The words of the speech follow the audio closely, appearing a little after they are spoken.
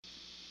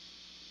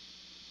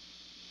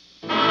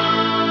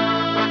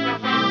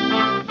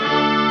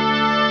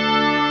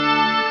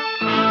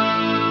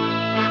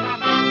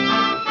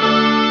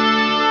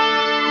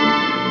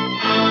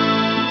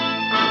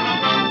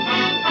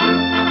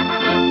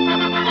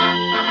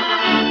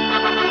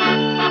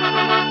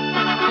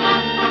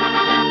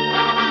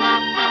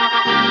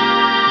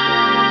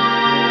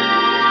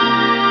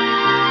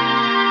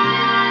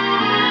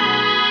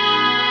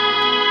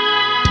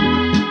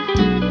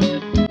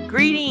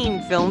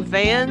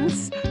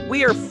friends.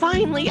 We are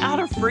finally out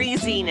of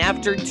freezing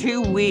after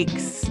 2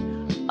 weeks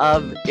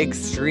of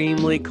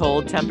extremely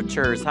cold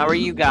temperatures. How are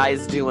you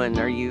guys doing?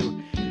 Are you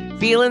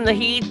feeling the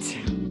heat?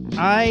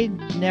 I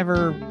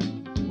never.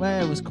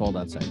 Well, it was cold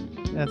outside.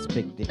 That's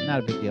not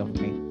a big deal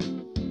for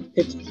me.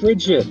 It's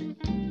frigid.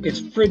 It's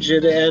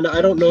frigid, and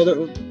I don't know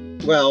that.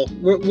 Well,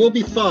 we'll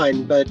be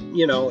fine, but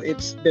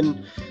it's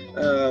been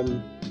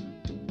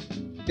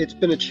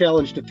a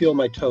challenge to feel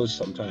my toes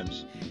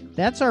sometimes.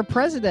 That's our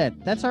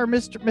president. That's our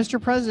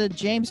Mr. President,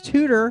 James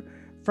Tudor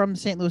from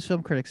St. Louis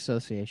Film Critics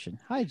Association.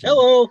 Hi, Jim.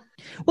 Hello.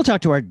 We'll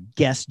talk to our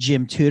guest,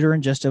 Jim Tudor,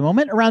 in just a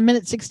moment. Around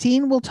minute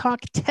 16, we'll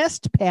talk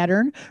test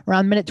pattern.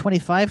 Around minute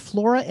 25,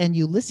 Flora and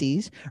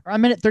Ulysses.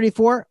 Around minute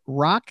 34,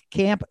 Rock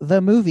Camp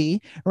the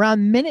movie.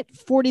 Around minute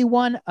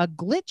 41, A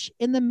Glitch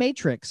in the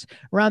Matrix.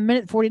 Around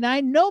minute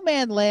 49, No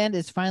Man Land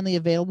is finally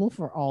available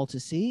for all to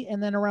see.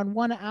 And then around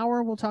 1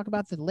 hour, we'll talk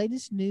about the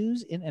latest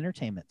news in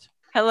entertainment.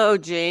 Hello,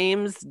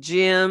 James,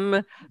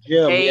 Jim.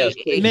 Yes,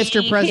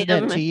 Mr.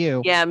 President, to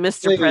you. Yeah,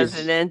 Mr. Please.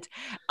 President.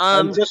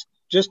 I'm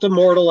just a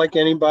mortal like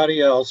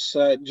anybody else.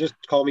 Just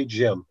call me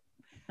Jim.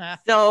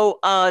 So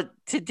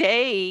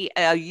today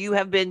you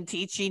have been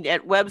teaching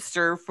at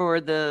Webster for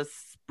the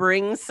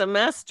spring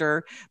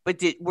semester,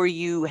 but were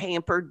you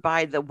hampered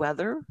by the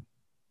weather?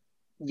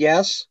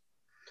 Yes.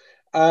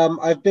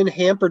 I've been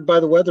hampered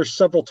by the weather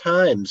several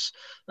times.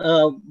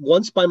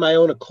 Once by my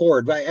own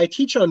accord. I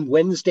teach on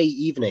Wednesday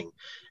evening.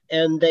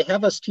 And they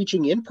have us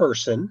teaching in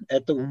person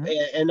at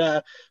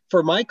and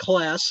for my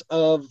class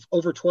of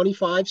over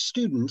 25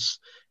 students,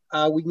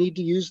 we need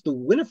to use the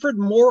Winifred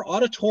Moore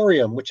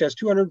Auditorium, which has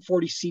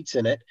 240 seats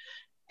in it.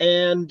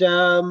 And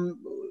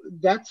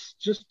that's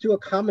just to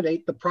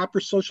accommodate the proper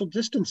social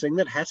distancing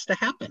that has to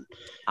happen.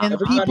 And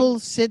people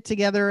sit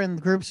together in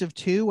groups of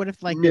two? What if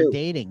they're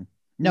dating?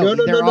 No,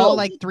 they're all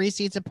like 3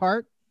 seats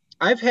apart?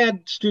 I've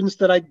had students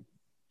that I'm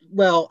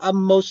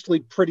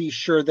mostly pretty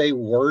sure they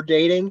were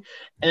dating,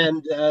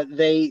 and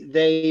they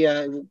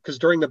because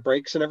during the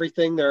breaks and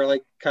everything, they're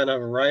like kind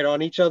of right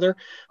on each other.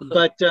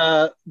 But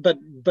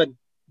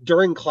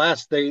during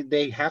class,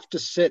 they have to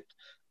sit,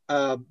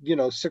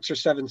 6 or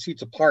 7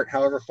 seats apart,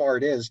 however far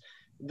it is.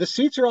 The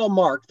seats are all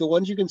marked. The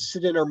ones you can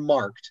sit in are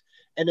marked,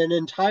 and an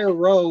entire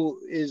row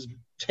is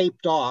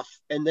taped off,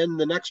 and then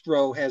the next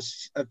row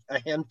has a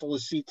handful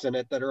of seats in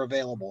it that are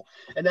available,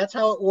 and that's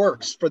how it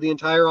works for the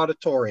entire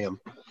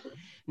auditorium.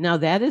 Now,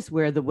 that is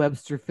where the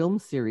Webster film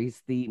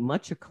series, the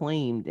much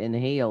acclaimed and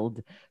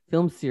hailed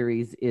film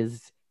series,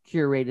 is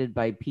curated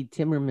by Pete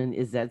Timmerman.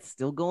 Is that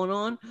still going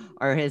on,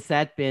 or has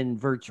that been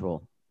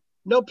virtual?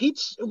 No,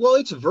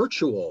 it's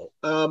virtual,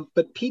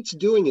 but Pete's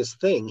doing his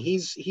thing.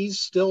 He's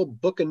still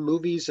booking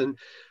movies, and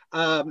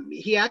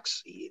he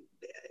asked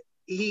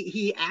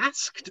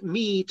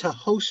me to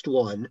host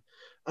one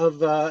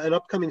of an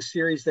upcoming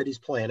series that he's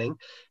planning.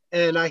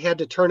 And I had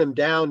to turn him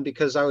down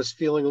because I was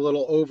feeling a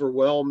little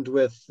overwhelmed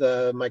with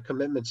my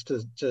commitments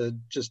to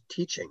just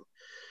teaching.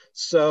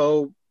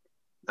 So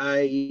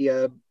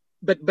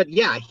but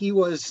yeah,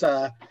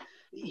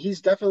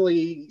 he's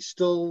definitely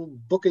still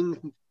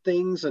booking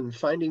things and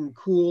finding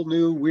cool,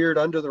 new, weird,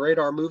 under the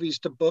radar movies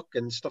to book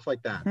and stuff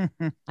like that.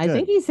 I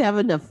think he's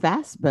having a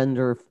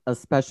Fassbender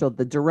special,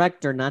 the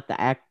director, not the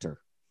actor.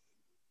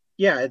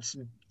 Yeah, it's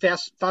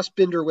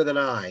Fassbinder with an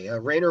I,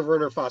 Rainer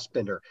Werner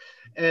Fassbinder.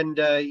 And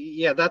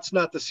that's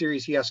not the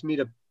series he asked me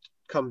to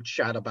come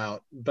chat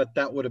about, but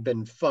that would have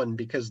been fun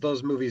because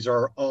those movies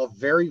are all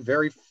very,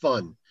 very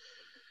fun.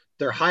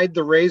 They're Hide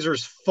the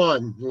Razors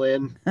fun,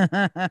 Lynn.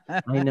 I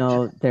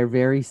know, they're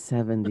very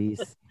 70s.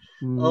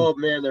 Oh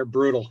man, they're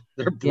brutal.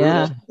 They're brutal.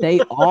 Yeah, they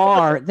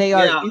are. They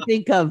are. Yeah. You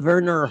think of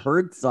Werner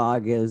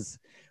Herzog as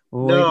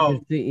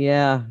nothing.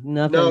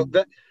 No,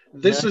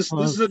 this is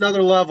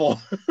another level.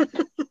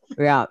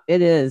 Yeah,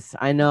 it is.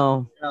 I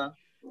know. Yeah.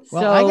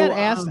 Well, so,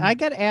 I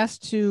got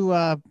asked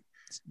to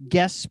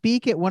guest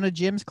speak at one of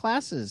Jim's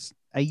classes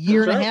a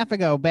year and a half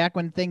ago, back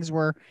when things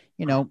were,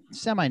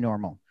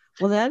 semi-normal.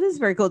 Well, that is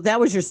very cool. That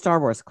was your Star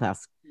Wars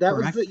class. That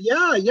correct? Was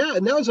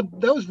and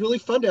that was really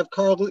fun to have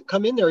Carl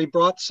come in there. He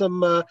brought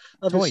some of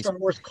his Star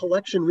Wars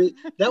collection.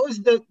 That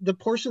was the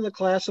portion of the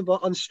class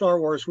on Star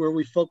Wars where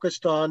we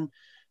focused on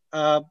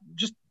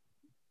just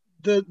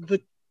the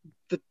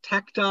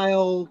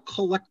tactile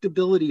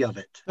collectibility of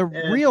it. The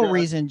real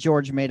reason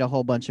George made a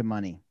whole bunch of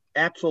money.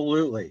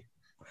 Absolutely.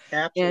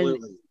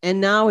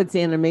 And now it's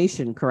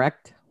animation,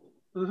 correct?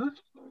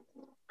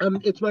 Mm-hmm.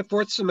 It's my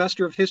 4th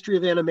semester of history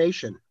of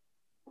animation.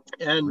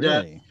 And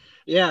really?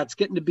 It's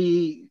getting to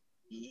be,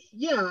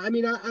 I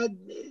mean,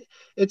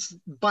 it's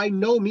by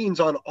no means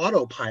on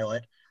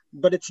autopilot,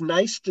 but it's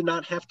nice to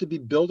not have to be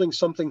building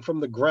something from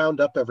the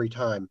ground up every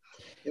time.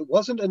 It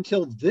wasn't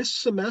until this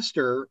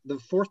semester, the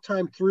 4th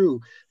time through,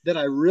 that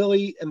I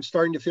really am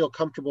starting to feel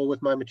comfortable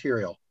with my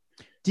material.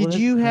 Did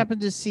you happen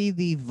to see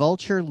the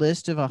Vulture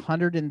list of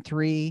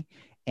 103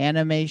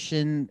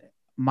 animation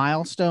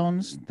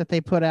milestones that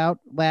they put out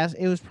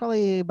it was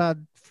probably about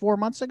 4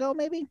 months ago,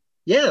 maybe?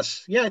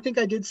 Yes. Yeah, I think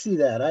I did see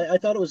that. I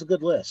thought it was a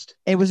good list.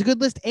 It was a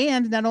good list.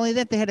 And not only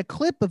that, they had a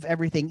clip of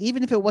everything.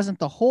 Even if it wasn't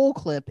the whole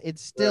clip,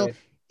 it's still, Right.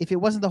 if it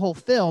wasn't the whole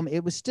film,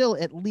 it was still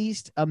at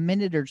least a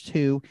minute or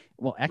two.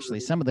 Well, actually,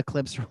 Mhm. some of the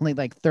clips are only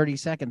like 30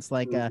 seconds,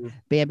 like Mhm.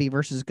 Bambi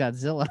versus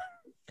Godzilla.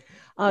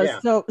 Yeah.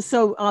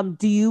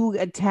 Do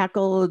you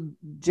tackle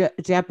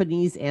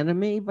Japanese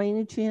anime by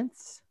any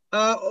chance?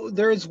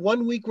 There is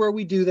one week where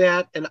we do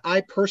that, and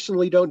I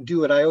personally don't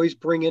do it. I always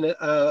bring in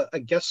a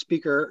guest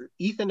speaker,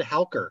 Ethan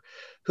Halker,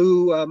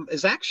 who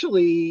is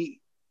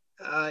actually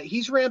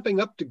he's ramping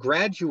up to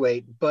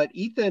graduate, but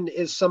Ethan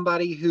is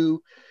somebody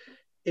who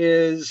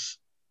is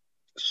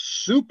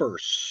super,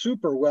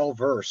 super well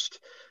versed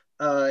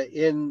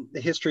in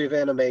the history of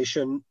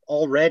animation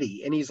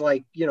already, and he's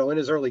like, in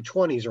his early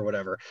 20s or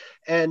whatever.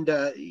 And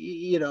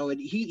and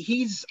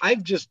he's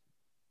I've just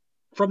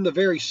from the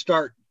very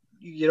start,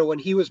 when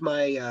he was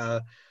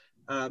my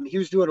he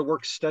was doing a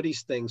work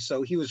studies thing,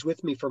 so he was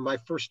with me for my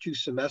first 2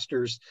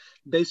 semesters.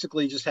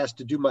 Basically, just has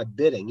to do my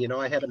bidding.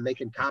 I had him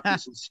making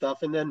copies and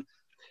stuff, and then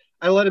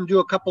I let him do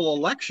a couple of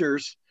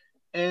lectures,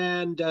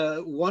 and I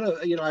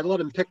let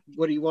him pick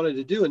what he wanted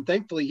to do, and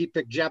thankfully he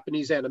picked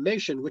Japanese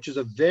animation, which is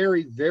a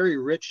very, very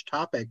rich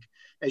topic,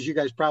 as you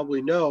guys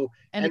probably know,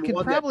 And it and could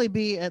one that, probably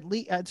be at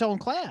least its own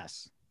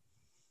class.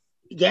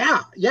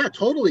 yeah, yeah,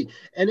 totally,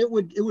 and it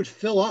would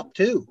fill up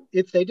too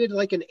if they did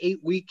like an 8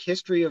 week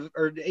history of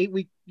or 8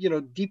 week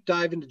deep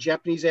dive into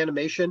Japanese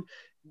animation.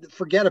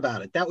 Forget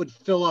about it. That would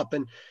fill up,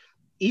 and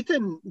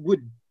Ethan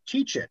would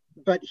teach it,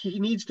 but he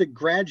needs to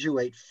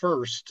graduate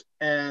first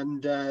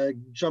and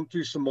jump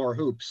through some more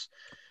hoops.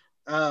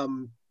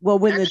 Um, Well,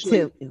 when the Actually,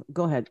 tip,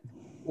 go ahead.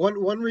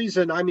 one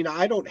reason, I mean,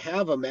 I don't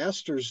have a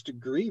master's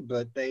degree,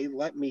 but they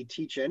let me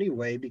teach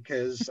anyway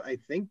because I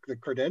think the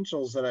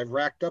credentials that I've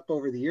racked up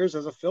over the years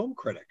as a film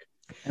critic.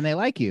 And they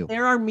like you.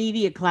 There are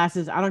media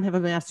classes. I don't have a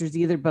master's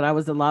either, but I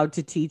was allowed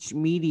to teach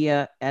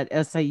media at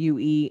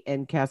SIUE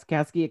and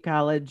Kaskaskia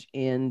College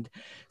and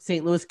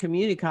St. Louis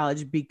Community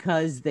College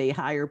because they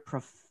hire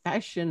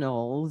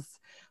professionals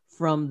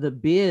from the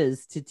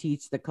biz to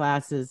teach the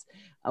classes.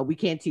 We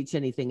can't teach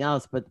anything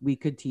else, but we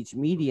could teach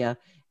media.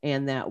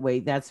 And that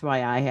way, that's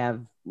why I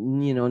have,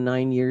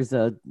 9 years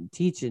of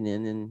teaching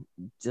in and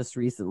just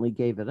recently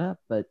gave it up.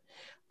 But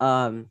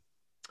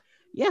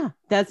yeah,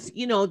 that's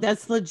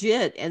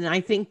legit. And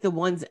I think the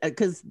ones,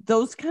 because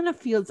those kind of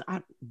fields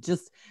are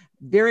just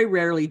very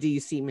rarely do you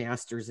see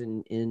masters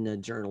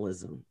in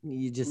journalism.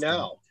 You just don't.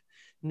 No,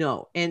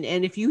 No. And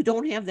if you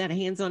don't have that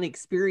hands-on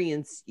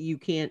experience, you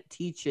can't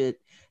teach it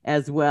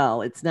as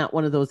well. It's not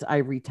one of those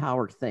ivory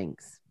tower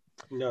things.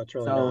 no, it's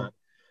really So, not.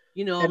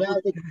 And I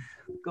but think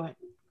go ahead.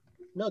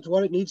 no, it's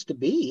what it needs to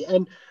be.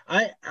 And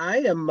I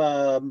am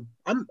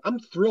I'm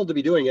thrilled to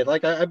be doing it.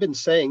 Like I've been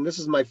saying, this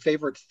is my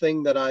favorite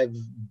thing that I've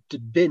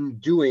been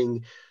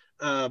doing.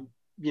 Uh,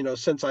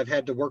 since I've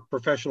had to work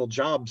professional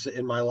jobs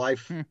in my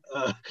life.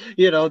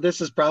 Hmm.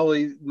 This is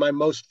probably my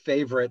most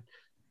favorite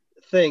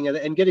thing.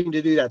 And getting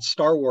to do that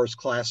Star Wars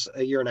class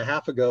a year and a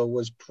half ago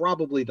was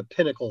probably the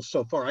pinnacle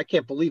so far. I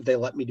can't believe they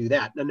let me do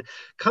that. And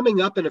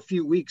coming up in a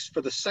few weeks, for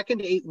the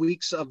second 8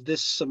 weeks of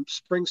this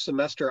spring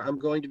semester, I'm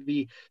going to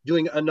be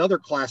doing another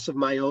class of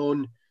my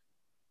own.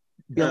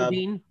 Uh,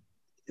 Building.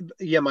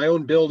 yeah, my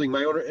own building,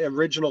 my own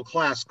original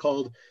class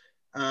called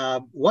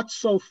 "What's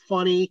So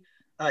Funny: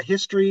 A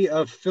History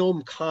of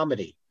Film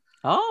Comedy."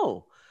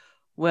 Oh,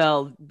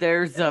 well,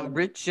 there's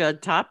rich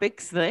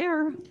topics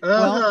there.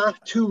 Well,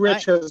 Too I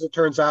rich as it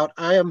turns out.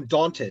 I am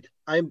daunted.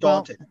 I am well,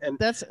 daunted, and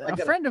that's I a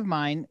gotta. friend of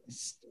mine.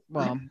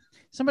 Well,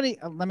 somebody,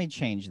 let me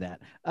change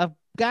that. A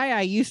guy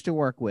I used to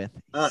work with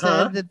Uh-huh.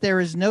 said that there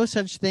is no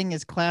such thing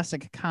as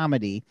classic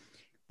comedy.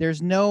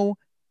 There's no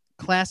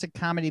classic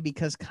comedy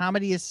because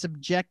comedy is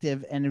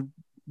subjective, and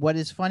what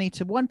is funny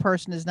to one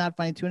person is not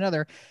funny to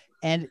another.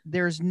 And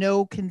there's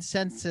no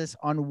consensus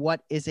on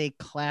what is a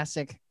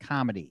classic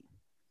comedy.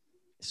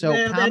 So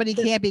Yeah, comedy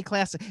can't be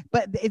classic,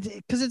 but it's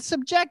because it's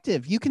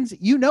subjective.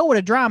 You know what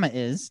a drama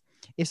is.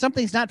 If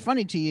something's not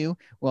funny to you,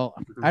 well,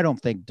 I don't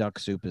think Duck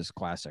Soup is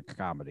classic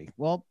comedy.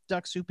 Well,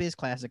 Duck Soup is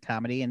classic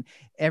comedy, and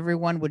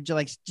everyone would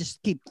just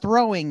keep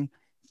throwing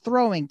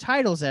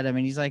titles at him,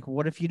 and he's like,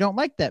 "What if you don't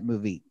like that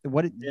movie?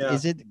 What Yeah.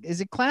 is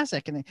it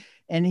classic?"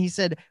 And he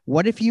said,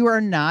 "What if you are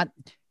not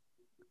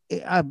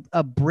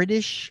a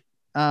British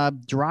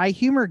dry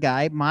humor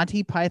guy,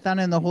 Monty Python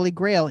and the Holy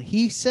Grail?"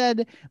 He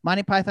said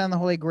Monty Python and the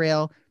Holy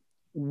Grail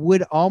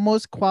would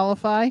almost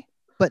qualify,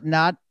 but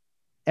not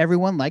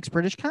everyone likes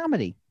British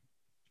comedy.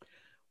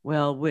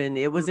 Well, when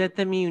it was at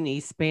the Muni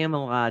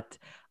Spam-A-Lot,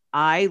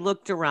 I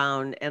looked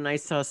around and I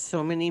saw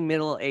so many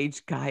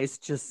middle-aged guys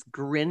just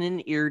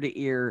grinning ear to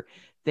ear.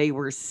 They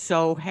were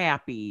so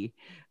happy.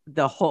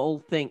 The whole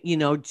thing,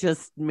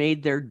 just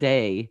made their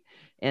day.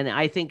 And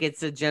I think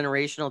it's a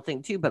generational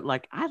thing too. But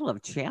like, I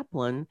love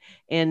Chaplin.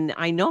 And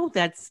I know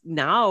that's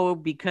now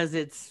because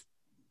it's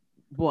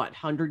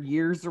 100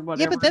 years or Yeah,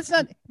 whatever. but that's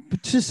not,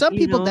 to some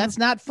people, that's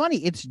not funny.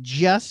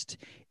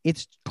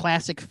 It's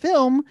classic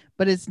film,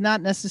 but it's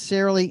not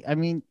necessarily, I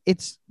mean,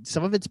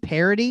 some of it's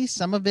parody,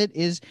 some of it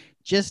is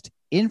just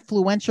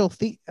influential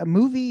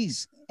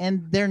movies,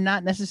 and they're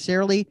not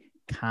necessarily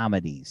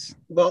comedies.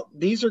 Well,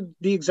 these are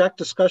the exact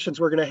discussions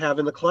we're going to have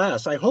in the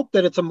class. I hope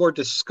that it's a more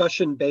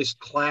discussion-based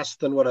class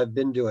than what I've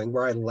been doing,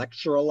 where I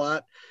lecture a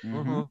lot.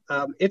 Mhm.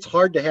 It's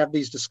hard to have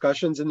these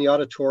discussions in the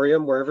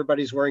auditorium where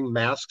everybody's wearing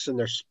masks and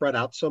they're spread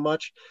out so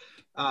much.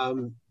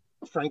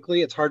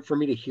 Frankly, it's hard for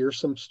me to hear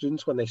some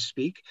students when they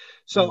speak.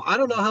 So I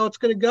don't know how it's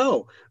going to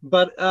go,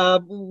 but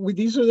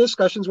these are the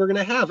discussions we're going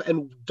to have.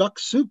 And Duck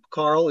Soup,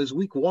 Carl, is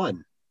week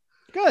 1.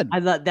 Good.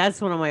 I thought that's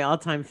one of my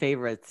all-time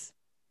favorites.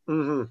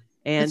 Mm-hmm.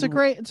 And it's a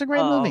great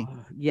movie.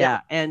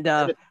 Yeah. And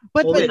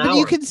but only an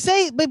you hour. could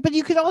say, but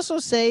you could also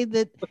say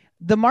that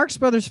the Marx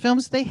Brothers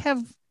films, they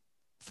have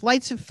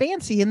flights of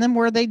fancy in them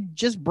where they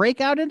just break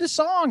out into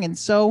song. And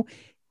so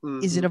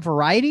is it a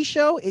variety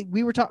show?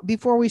 We were talking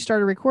before we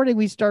started recording,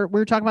 we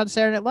were talking about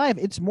Saturday Night Live.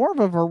 It's more of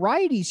a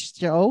variety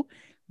show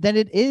than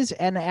it is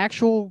an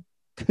actual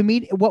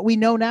what we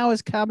know now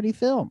as comedy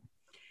film.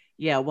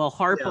 Yeah, well,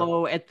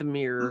 Harpo at the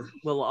Mirror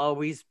will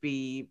always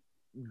be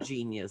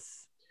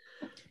genius.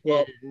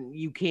 Well, and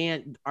you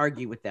can't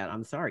argue with that.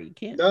 I'm sorry, you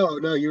can't.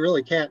 No, you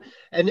really can't.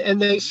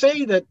 And they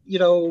say that,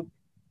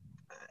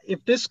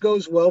 if this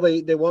goes well,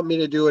 they want me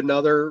to do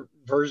another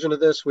version of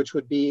this, which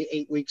would be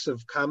 8 weeks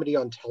of comedy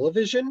on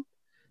television.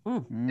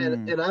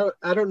 And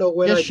I don't know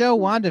when. Just show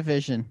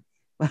WandaVision.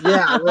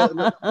 Yeah,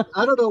 well,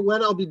 I don't know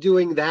when I'll be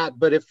doing that,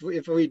 but if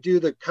we do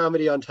the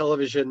comedy on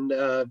television,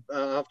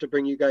 I'll have to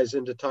bring you guys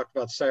in to talk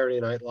about Saturday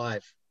Night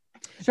Live.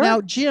 Sure. Now,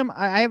 Jim,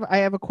 I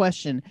have a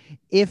question.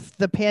 If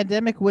the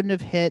pandemic wouldn't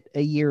have hit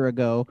a year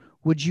ago,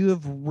 would you have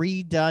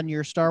redone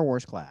your Star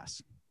Wars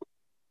class?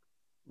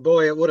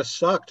 Boy, it would have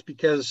sucked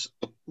because,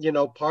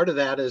 part of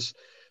that is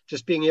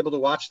just being able to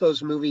watch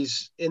those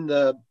movies on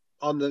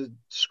the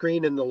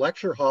screen in the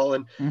lecture hall.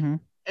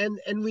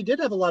 And we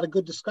did have a lot of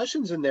good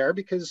discussions in there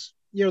because,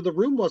 the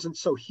room wasn't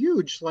so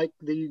huge like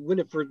the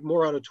Winifred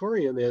Moore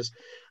Auditorium is.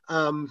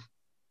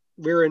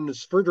 We're in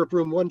Sverdrup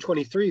room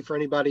 123 for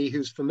anybody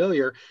who's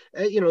familiar.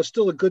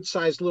 Still a good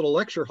sized little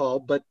lecture hall,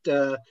 but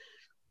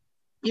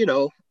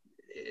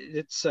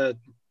it's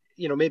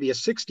maybe a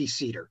 60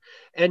 seater.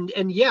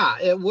 And yeah,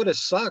 it would have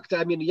sucked.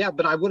 I mean, yeah,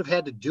 but I would have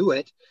had to do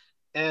it.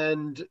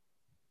 And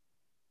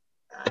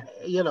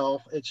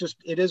it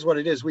is what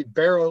it is.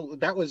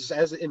 That was,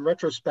 as in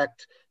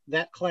retrospect,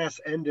 that class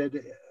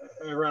ended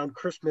around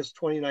Christmas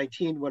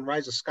 2019 when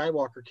Rise of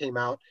Skywalker came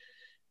out.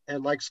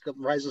 And like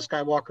Rise of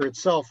Skywalker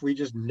itself, we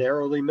just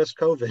narrowly missed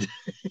COVID,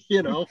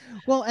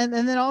 Well, and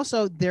then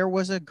also there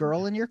was a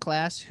girl in your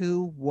class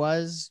who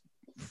was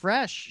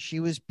fresh. She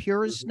was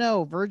pure as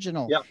snow,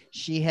 virginal. Yep.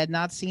 She had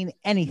not seen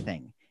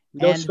anything.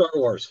 No Star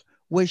Wars.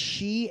 Was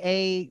she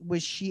a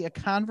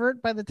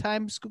convert by the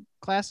time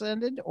class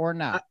ended or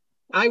not?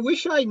 I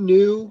wish I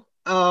knew.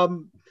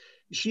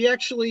 She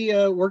actually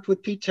worked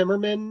with Pete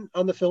Timmerman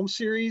on the film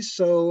series,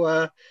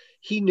 so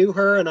he knew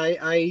her, and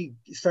I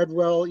said,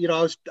 well,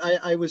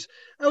 I was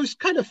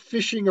kind of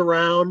fishing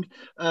around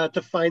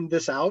to find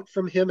this out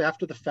from him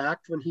after the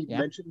fact when he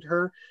mentioned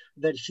her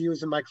that she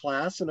was in my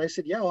class, and I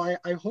said, yeah, well,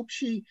 I hope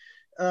she,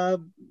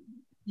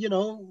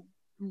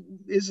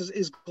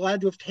 is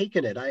glad to have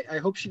taken it. I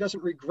hope she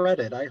doesn't regret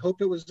it. I hope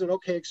it was an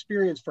okay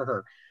experience for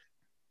her,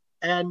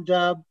 and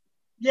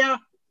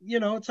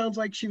it sounds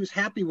like she was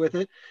happy with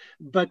it,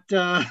 but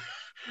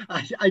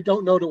I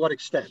don't know to what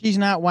extent. She's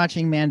not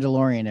watching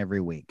Mandalorian every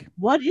week.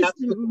 What is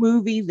the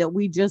movie that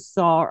we just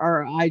saw,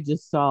 or I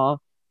just saw,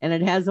 and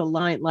it has a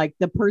line like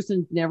the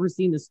person's never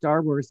seen a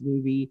Star Wars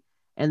movie,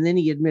 and then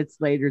he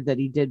admits later that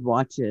he did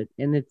watch it,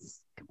 and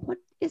what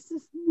is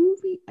this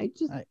movie?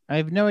 I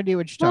have no idea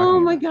what you're talking about. Oh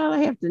my God, I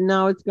have to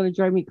now. It's going to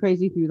drive me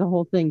crazy through the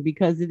whole thing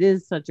because it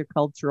is such a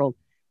cultural.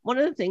 One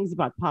of the things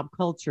about pop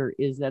culture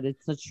is that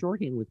it's such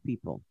shorthand with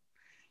people.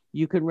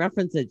 You can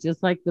reference it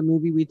just like the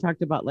movie we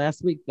talked about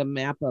last week, the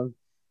map of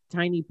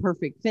tiny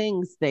perfect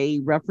things. They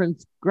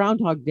reference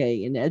Groundhog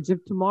Day and Edge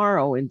of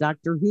Tomorrow and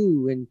Doctor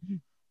Who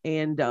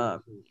and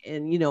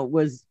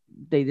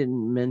they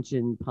didn't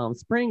mention Palm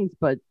Springs,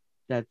 but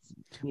that's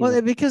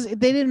because they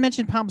didn't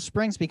mention Palm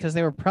Springs because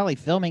they were probably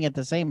filming at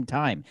the same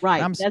time. Right.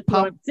 That's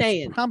what I'm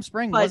saying. Palm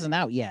Springs wasn't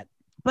out yet.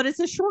 But it's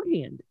a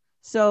shorthand.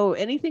 So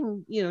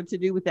anything, to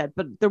do with that.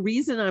 But the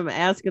reason I'm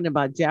asking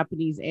about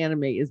Japanese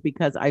anime is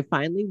because I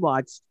finally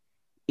watched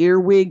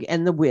Earwig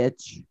and the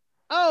Witch.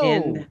 Oh,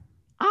 and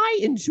I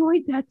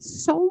enjoyed that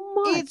so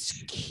much.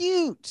 It's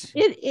cute.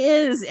 It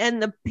is.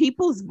 And the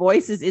people's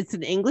voices, it's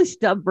an English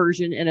dub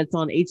version and it's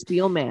on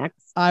HBO Max.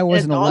 I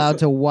wasn't allowed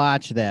to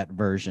watch that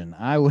version.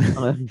 I was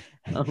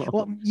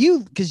well,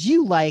 because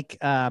you like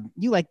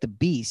the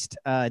Beast,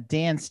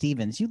 Dan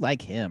Stevens. You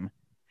like him.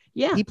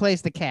 Yeah. He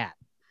plays the cat.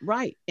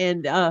 Right.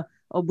 And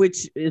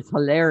which is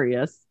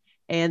hilarious.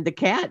 And the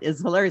cat is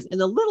hilarious. And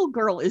the little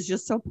girl is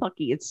just so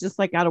plucky. It's just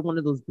like out of one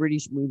of those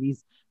British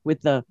movies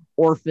with the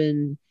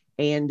orphan.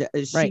 And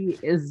she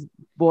is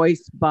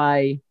voiced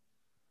by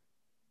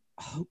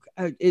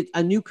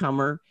a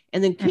newcomer.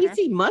 And then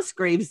Casey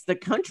Musgraves, the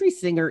country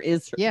singer,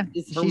 is her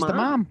she's the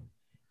mom.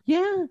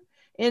 Yeah.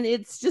 And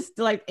it's just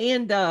like,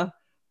 and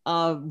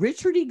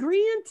Richard E.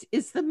 Grant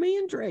is the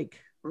Mandrake.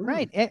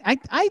 Right.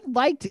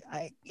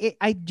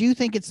 I do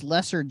think it's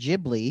lesser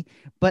Ghibli,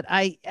 but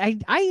I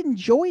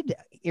enjoyed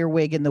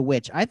Earwig and the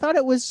Witch. I thought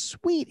it was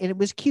sweet and it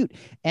was cute.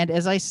 And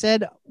as I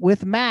said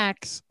with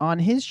Max on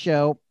his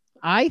show,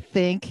 I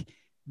think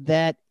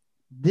that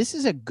this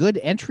is a good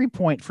entry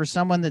point for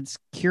someone that's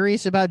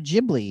curious about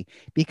Ghibli,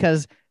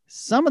 because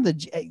some of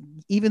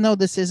even though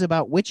this is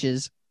about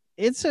witches,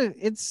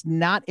 it's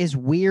not as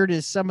weird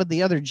as some of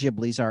the other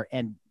Ghiblis are.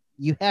 And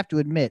you have to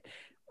admit,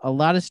 a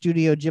lot of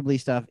Studio Ghibli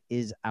stuff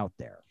is out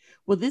there.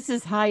 Well, this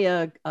is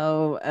Hayao,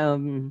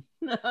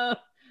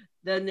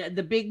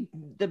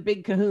 the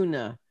big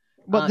Kahuna.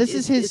 Well, this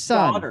is his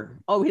son. Daughter.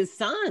 Oh, his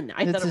son.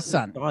 I thought it was his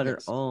son. His daughter.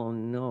 Yes. Oh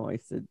no, I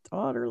said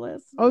daughter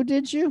last. Oh,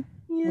 did you?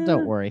 Yeah. Well,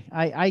 don't worry.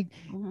 I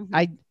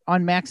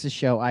on Max's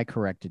show, I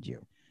corrected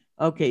you.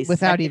 Okay,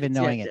 without even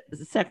knowing it.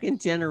 Second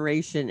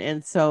generation,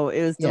 and so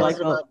it was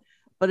delightful.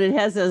 But it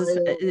has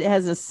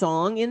a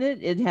song in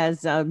it. It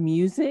has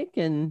music,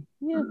 and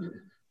yeah.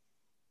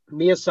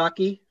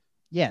 Miyazaki.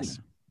 Yes.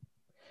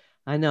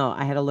 I know.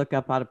 I had to look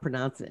up how to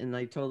pronounce it, and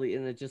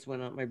it just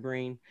went out my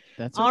brain.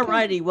 That's okay. All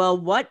righty. Well,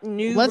 what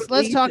new?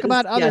 Let's talk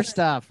about other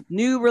stuff.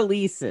 New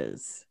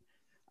releases.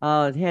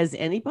 Has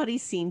anybody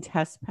seen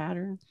Test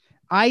Pattern?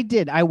 I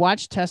did. I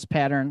watched Test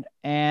Pattern,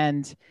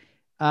 and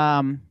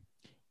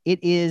it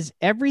is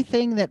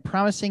everything that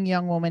Promising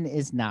Young Woman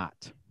is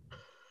not.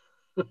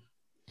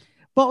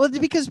 Well,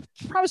 because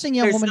Promising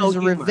Young Woman is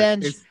a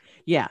revenge.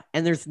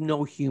 And there's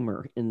no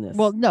humor in this.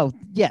 Well, no,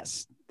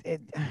 yes.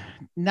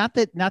 Not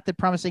that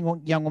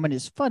Promising Young Woman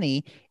is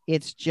funny.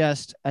 It's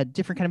just a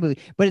different kind of movie,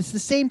 but it's the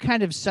same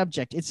kind of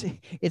subject.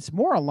 It's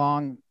more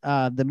along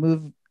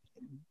the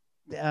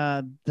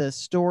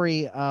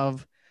story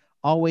of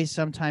Always,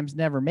 Sometimes,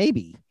 Never,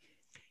 Maybe.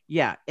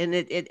 Yeah, and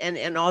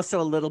and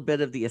also a little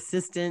bit of The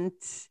Assistant.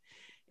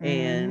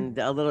 And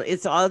a little,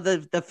 it's all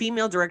the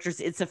female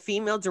directors. It's a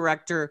female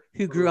director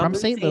who grew up in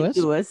St.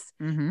 Louis,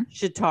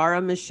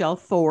 Shatara Michelle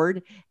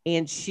Ford,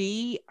 and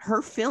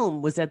her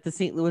film was at the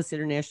St. Louis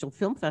International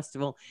Film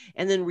Festival.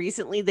 And then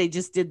recently they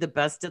just did the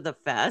Best of the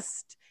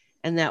Fest,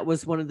 and that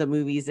was one of the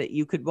movies that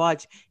you could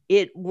watch.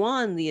 It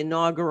won the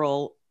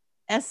inaugural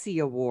Essie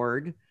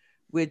Award,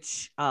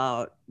 which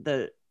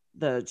the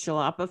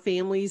Chilapa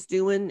family's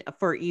doing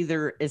for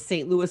either a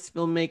St. Louis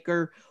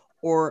filmmaker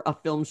or a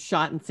film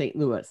shot in St.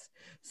 Louis.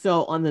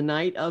 So on the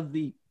night of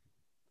the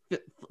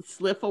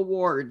SLIF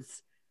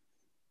Awards,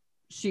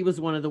 she was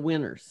one of the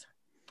winners.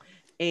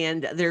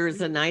 And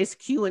there's a nice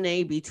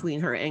Q&A between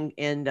her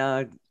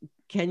and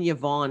Kenya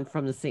Vaughn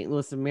from the St.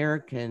 Louis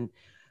American.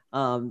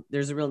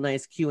 There's a real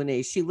nice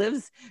Q&A. She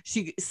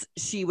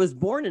was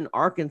born in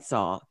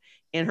Arkansas,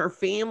 and her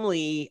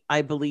family,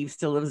 I believe,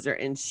 still lives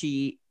there. And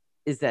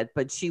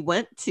but she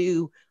went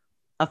to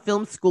a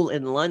film school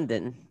in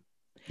London.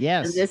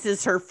 Yes. And this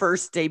is her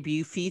first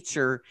debut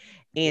feature.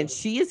 And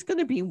she is going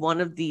to be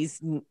one of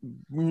these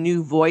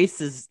new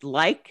voices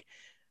like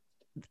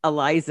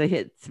Eliza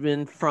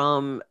Hitzman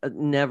from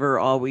Never,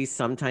 Always,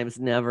 Sometimes,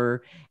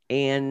 Never,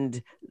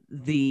 and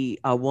the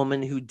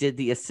woman who did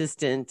The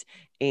Assistant,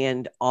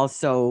 and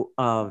also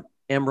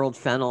Emerald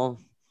Fennell.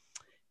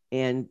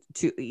 And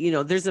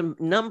there's a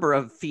number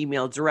of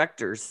female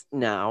directors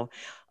now.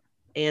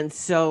 And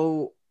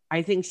so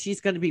I think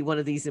she's going to be one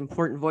of these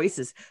important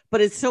voices.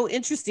 But it's so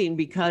interesting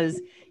because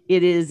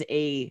it is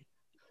a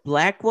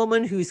Black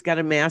woman who's got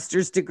a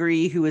master's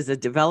degree, who is a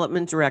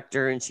development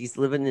director, and she's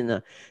living in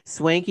a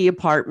swanky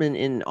apartment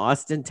in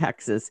Austin,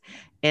 Texas.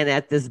 And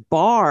at this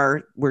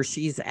bar where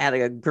she's at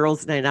a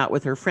girls' night out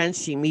with her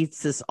friends, she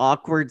meets this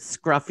awkward,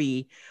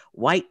 scruffy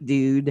white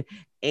dude,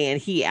 and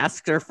he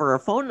asks her for a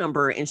phone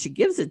number, and she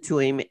gives it to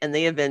him. And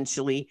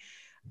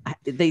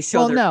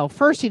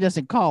first he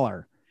doesn't call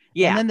her.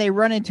 Yeah. And then they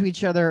run into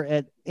each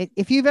other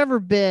if you've ever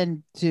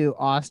been to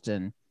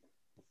Austin,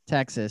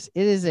 Texas,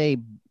 it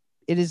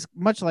is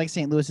much like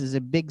St. Louis, is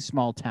a big,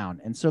 small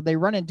town. And so they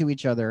run into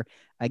each other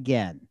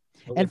again.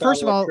 And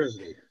first of all,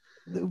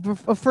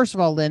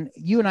 Lynn,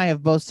 you and I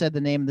have both said the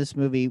name of this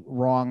movie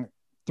wrong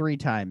 3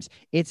 times.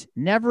 It's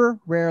Never,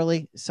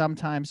 Rarely,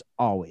 Sometimes,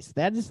 Always.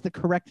 That is the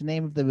correct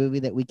name of the movie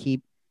that we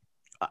keep.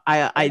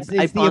 It's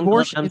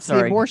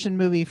the abortion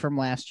movie from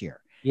last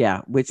year.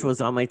 Yeah, which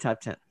was on my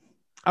top 10.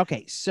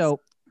 Okay, so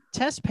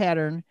Test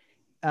Pattern.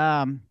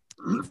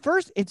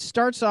 First, it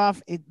starts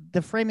off.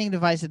 The framing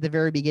device at the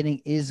very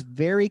beginning is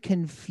very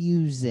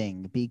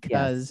confusing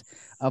because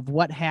of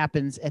what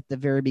happens at the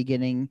very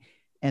beginning,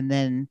 and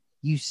then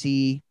you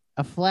see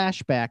a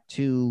flashback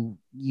to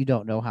you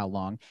don't know how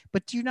long,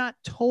 but you're not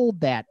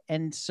told that.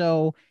 And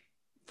so,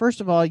 first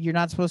of all, you're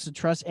not supposed to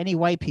trust any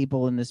white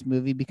people in this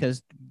movie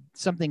because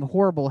something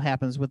horrible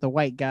happens with a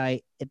white guy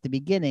at the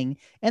beginning,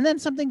 and then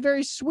something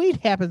very sweet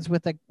happens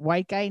with a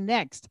white guy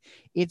next.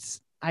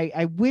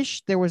 I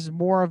wish there was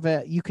more of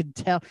you could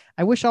tell.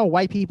 I wish all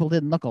white people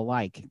didn't look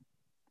alike,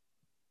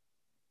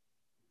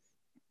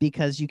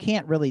 because you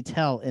can't really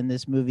tell in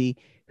this movie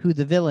who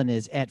the villain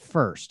is at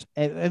first.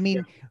 I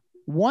mean,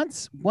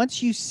 once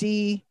you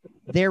see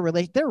their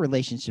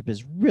relationship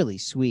is really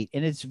sweet,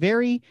 and it's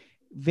very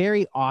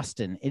very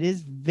Austen. It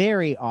is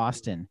very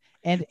Austen.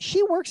 And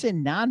she works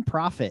in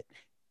nonprofit.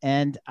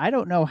 And I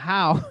don't know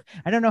how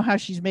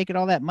she's making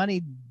all that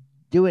money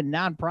doing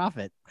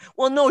nonprofit.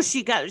 Well, no,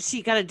 she got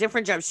a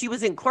different job. She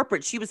was in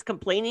corporate. She was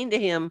complaining to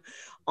him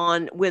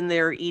on when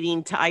they're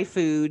eating Thai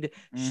food.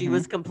 She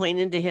was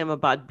complaining to him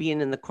about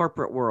being in the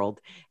corporate world.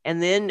 And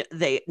then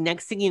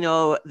next thing you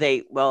know,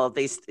 that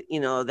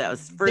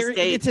was first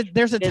date.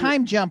 There's a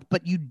time jump,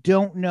 but you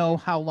don't know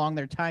how long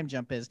their time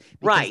jump is because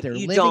right, they're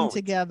living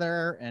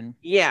together. And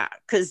yeah,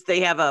 because they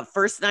have a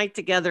first night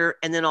together,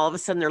 and then all of a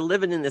sudden they're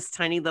living in this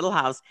tiny little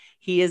house.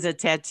 He is a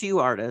tattoo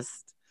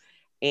artist.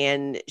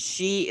 And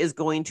she is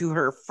going to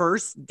her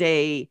first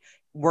day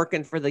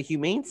working for the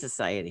Humane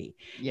Society.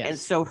 Yes. And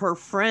so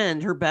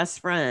her best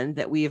friend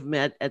that we have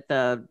met at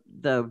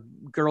the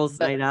girls'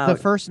 night out, the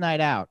first night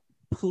out,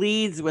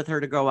 pleads with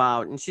her to go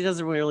out, and she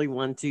doesn't really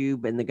want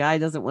to, and the guy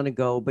doesn't want to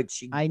go, but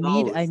she I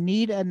goes.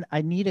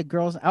 need a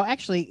girls. Oh,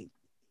 actually,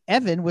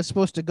 Evan was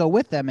supposed to go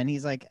with them, and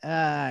he's like,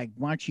 I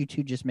want you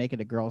to just make it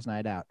a girls'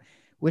 night out,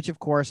 which of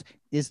course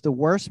is the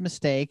worst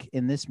mistake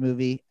in this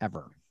movie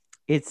ever.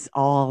 It's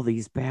all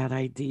these bad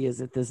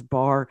ideas at this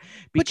bar.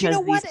 But you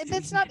know what?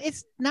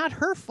 It's not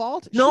her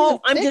fault.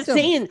 No, I'm just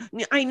saying,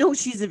 I know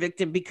she's a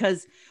victim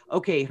because,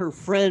 okay, her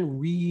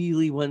friend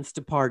really wants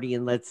to party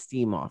and let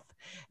steam off.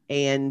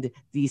 And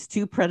these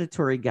two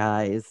predatory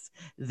guys,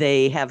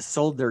 they have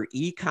sold their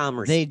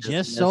e-commerce. They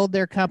just sold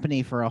their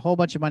company for a whole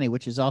bunch of money,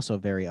 which is also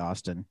very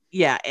Austen.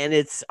 Yeah, and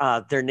it's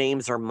their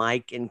names are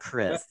Mike and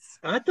Chris.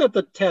 I thought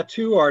the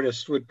tattoo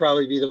artist would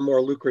probably be the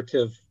more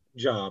lucrative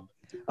job.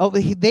 Oh,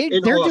 they're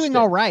doing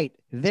all right.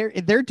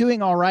 They're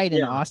doing all right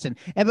in Austen,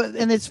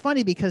 and it's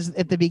funny because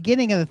at the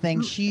beginning of the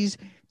thing, she's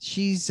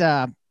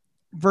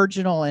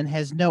virginal and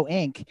has no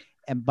ink,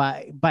 and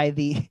by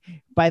the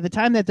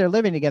time that they're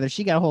living together,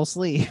 she got a whole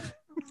sleeve.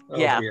 Oh,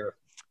 yeah, dear.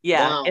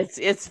 yeah, Wow.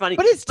 it's funny,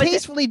 but it's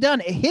tastefully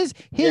done. His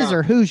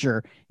are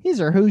Hoosier,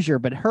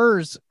 but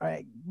hers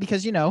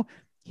because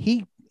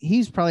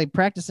he's probably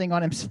practicing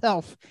on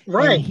himself,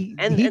 right?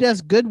 And he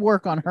does good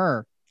work on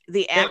her.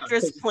 The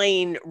actress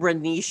playing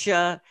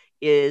Renisha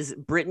is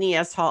Brittany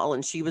S. Hall,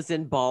 and she was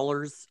in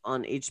Ballers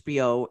on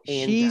HBO.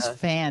 And she's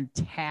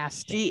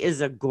fantastic. She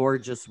is a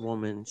gorgeous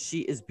woman. She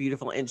is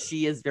beautiful, and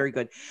she is very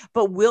good.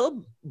 But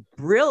Will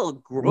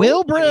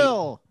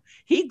Brill,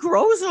 he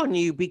grows on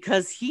you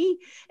because he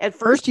at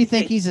first you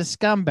think he's a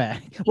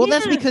scumbag. Well,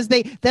 that's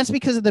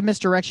because of the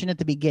misdirection at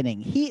the beginning.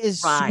 He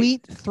is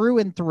sweet through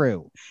and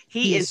through.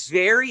 He is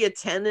very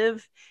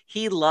attentive.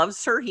 He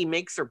loves her. He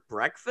makes her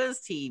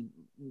breakfast. He,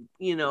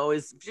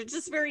 is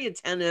just very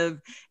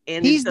attentive.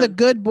 And he's the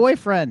good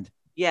boyfriend.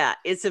 Yeah,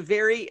 it's a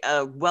very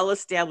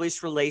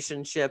well-established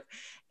relationship.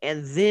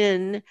 And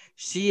then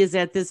she is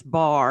at this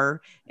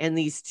bar, and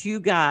these two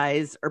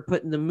guys are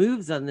putting the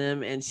moves on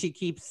them. And she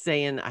keeps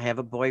saying, I have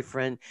a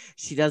boyfriend.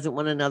 She doesn't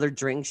want another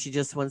drink. She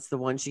just wants the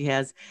one she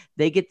has.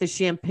 They get the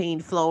champagne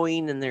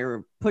flowing, and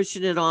they're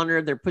pushing it on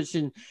her. They're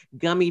pushing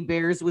gummy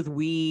bears with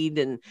weed.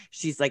 And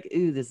she's like,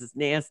 ooh, this is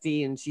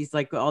nasty. And she's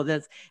like, oh,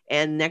 that's.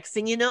 And next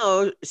thing you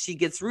know, she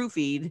gets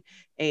roofied,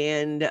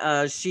 and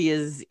she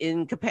is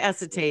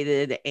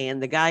incapacitated,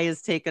 and the guy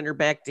has taken her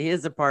back to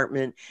his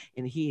apartment,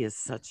 and he is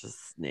such a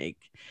snake.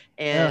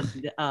 And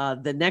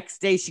the next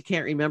day she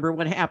can't remember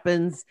what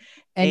happens,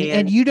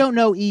 and you don't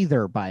know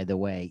either, by the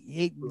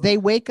way. They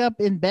wake up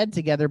in bed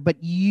together, but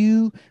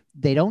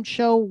they don't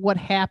show what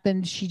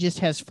happened. She just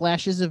has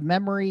flashes of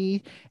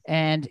memory,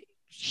 and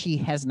she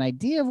has an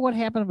idea of what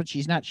happened, but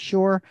she's not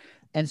sure.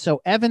 And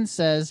so Evan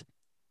says,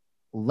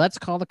 let's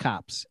call the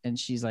cops, and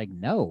she's like,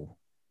 no.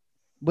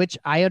 Which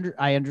I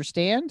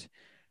understand,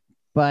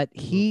 but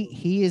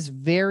he is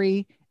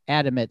very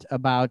adamant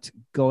about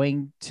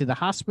going to the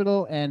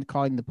hospital and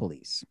calling the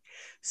police.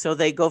 So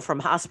they go from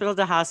hospital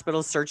to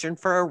hospital searching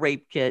for a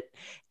rape kit,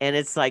 and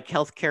it's like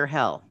healthcare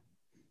hell.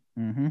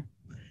 Mm-hmm.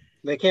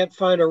 They can't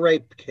find a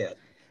rape kit.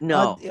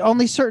 No,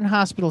 only certain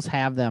hospitals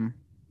have them.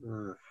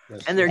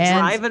 And they're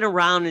driving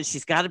around, and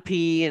she's got to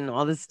pee and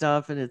all this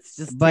stuff, and it's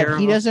just. But terrible.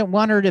 He doesn't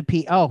want her to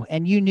pee. Oh,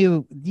 and you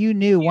knew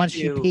once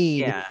she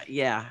peed.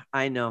 Yeah,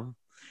 I know.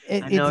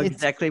 I know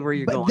exactly where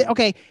you're going.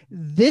 Okay,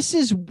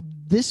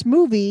 this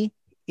movie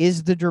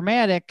is the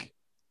dramatic,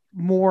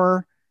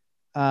 more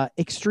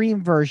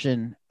extreme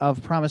version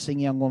of Promising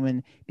Young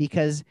Woman,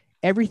 because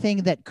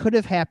everything that could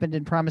have happened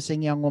in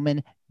Promising Young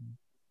Woman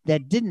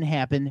that didn't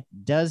happen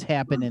does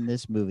happen in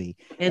this movie.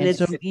 And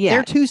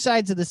they're two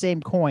sides of the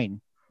same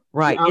coin.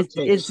 Right.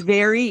 It's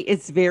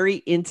very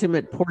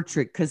intimate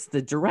portrait, because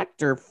the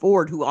director,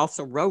 Ford, who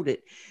also wrote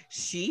it,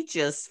 she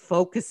just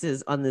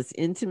focuses on this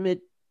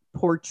intimate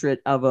portrait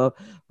of a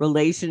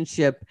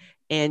relationship,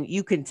 and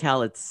you can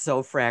tell it's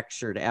so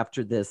fractured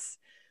after this.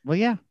 Well,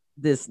 yeah.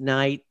 This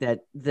night that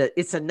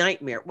it's a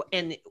nightmare,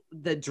 and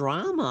the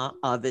drama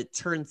of it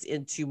turns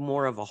into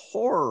more of a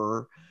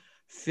horror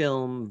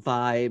film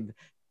vibe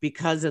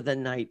because of the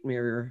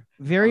nightmare.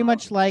 Very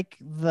much like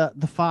the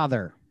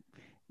Father,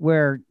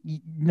 where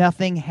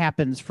nothing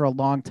happens for a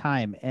long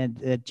time, and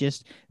it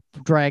just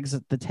drags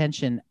the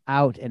tension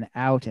out and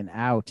out and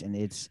out, and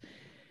it's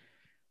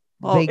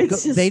Oh,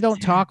 they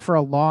don't talk for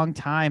a long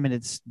time, and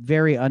it's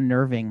very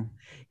unnerving.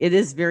 It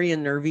is very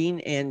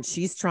unnerving, and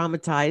she's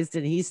traumatized,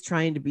 and he's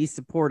trying to be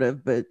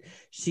supportive, but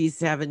she's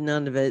having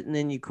none of it. And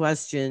then you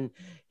question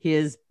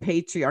his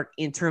patriarch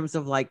in terms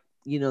of like,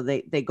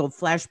 they go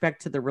flashback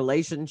to the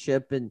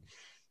relationship, and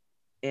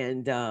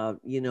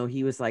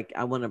he was like,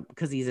 I want to,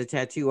 because he's a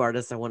tattoo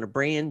artist, I want to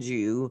brand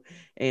you,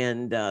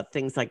 and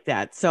things like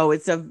that. So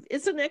it's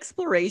an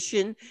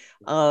exploration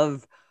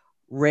of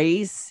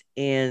race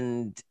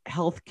and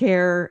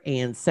healthcare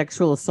and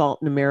sexual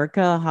assault in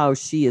America, how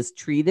she is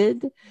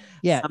treated.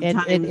 Yeah, and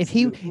if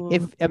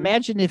Sometimes-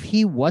 imagine if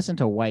he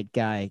wasn't a white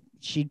guy,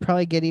 she'd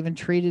probably get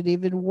treated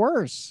even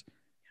worse.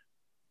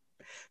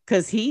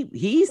 because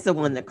he's the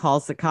one that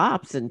calls the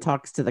cops and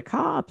talks to the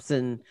cops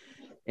and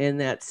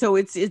that. So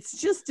it's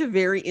just a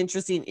very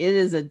interesting. It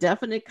is a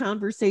definite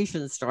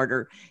conversation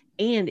starter,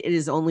 and it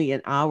is only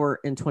an hour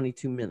and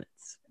 22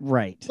 minutes.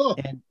 Right. Oh,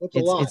 and that's a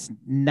lot.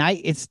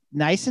 it's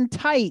nice and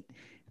tight,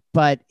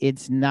 but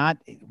it's not.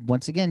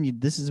 Once again,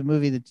 this is a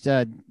movie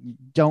that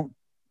don't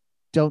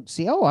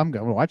see. Oh, I'm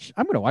gonna watch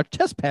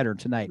Test Pattern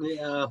tonight.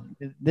 Yeah.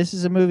 This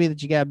is a movie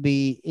that you gotta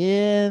be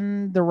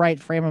in the right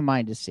frame of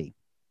mind to see.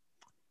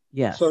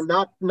 Yes. So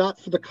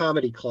not for the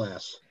comedy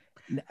class.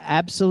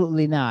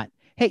 Absolutely not.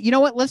 Hey, you know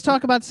what? Let's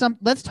talk about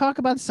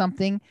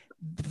something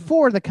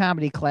for the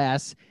comedy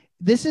class.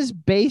 This is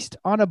based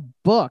on a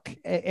book.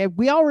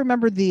 We all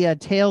remember the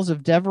Tales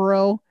of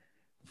Devereaux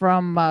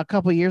from a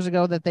couple of years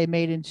ago that they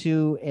made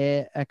into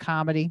a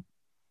comedy.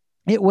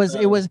 It was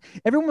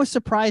everyone was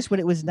surprised when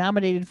it was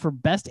nominated for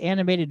Best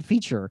Animated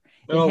Feature.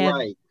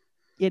 Right.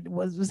 It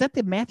was that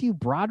the Matthew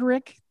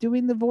Broderick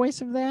doing the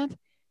voice of that?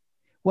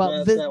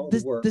 Well,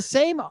 the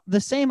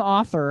same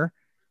author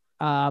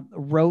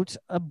wrote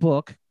a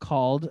book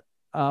called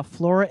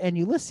Flora and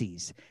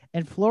Ulysses,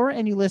 and Flora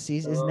and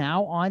Ulysses is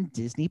now on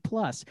Disney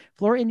Plus.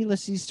 Flora and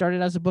Ulysses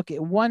started as a book.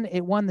 It won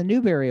the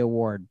Newbery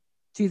Award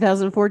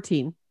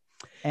 2014.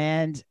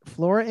 And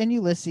Flora and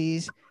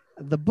Ulysses,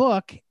 the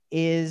book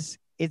is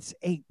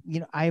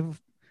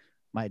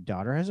my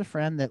daughter has a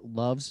friend that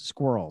loves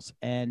squirrels,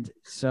 and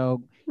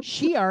so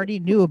she already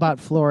knew about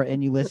Flora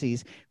and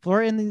Ulysses.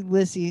 Flora and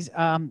Ulysses,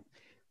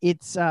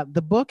 it's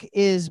the book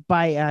is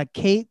by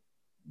Kate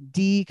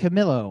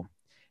DiCamillo,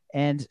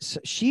 and so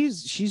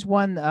she's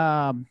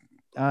won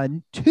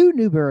 2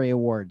 Newbery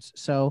Awards.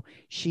 So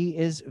she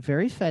is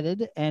very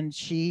feted, and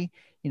she,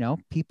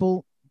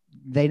 people,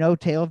 they know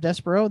Tale of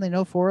Despereaux, they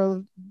know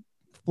Flora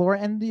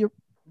and the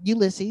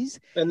Ulysses,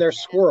 and they're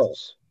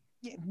squirrels.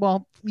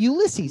 Well,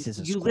 Ulysses is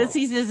a squirrel.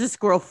 Ulysses is a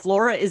squirrel.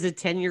 Flora is a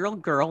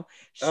 10-year-old girl.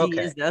 She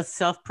Okay. is a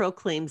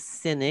self-proclaimed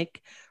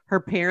cynic.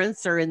 Her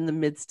parents are in the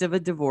midst of a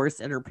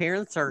divorce, and her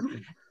parents are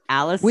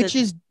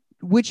Allison.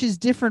 Which is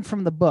different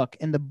from the book.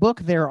 In the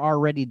book, they're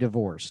already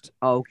divorced.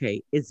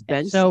 Okay, it's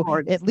Ben So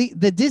Schwartz. at least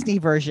the Disney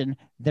version,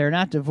 they're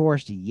not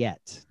divorced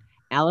yet.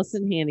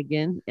 Allison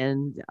Hannigan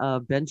and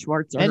Ben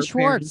Schwartz. Ben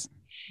Schwartz.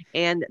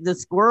 And the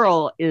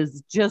squirrel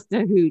is just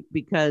a hoot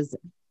because,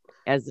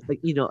 as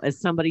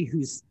somebody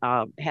who's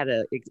had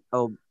a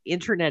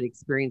internet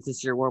experience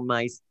this year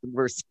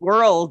where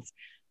squirrels,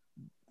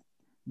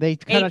 they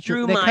cut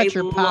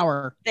your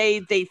power.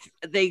 They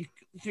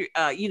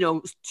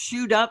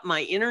chewed up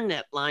my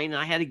internet line.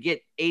 I had to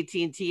get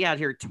AT&T out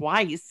here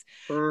twice.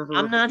 Mm-hmm.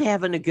 I'm not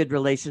having a good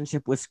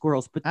relationship with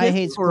squirrels, but I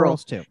hate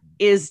squirrels too.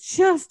 Is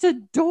just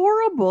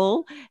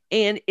adorable,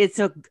 and it's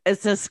a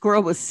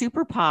squirrel with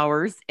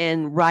superpowers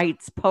and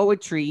writes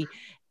poetry,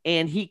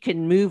 and he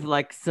can move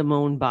like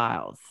Simone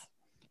Biles.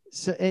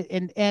 So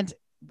and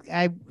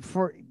I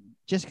for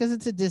just because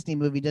it's a Disney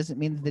movie doesn't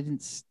mean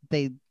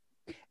that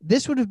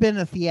this would have been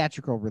a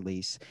theatrical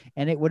release,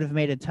 and it would have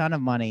made a ton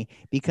of money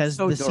because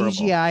the adorable.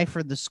 CGI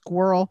for the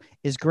squirrel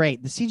is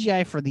great. The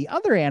CGI for the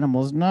other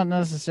animals, not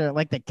necessarily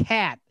like the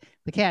cat,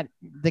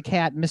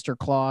 Mr.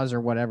 Claus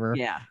or whatever.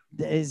 Yeah,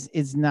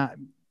 is not.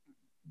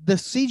 The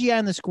CGI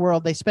on the squirrel,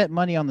 they spent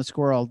money on the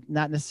squirrel,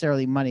 not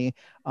necessarily money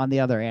on the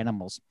other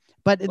animals.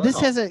 But this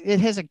has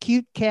a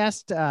cute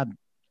cast.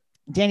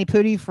 Danny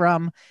Pudi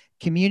from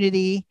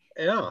Community.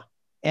 Yeah.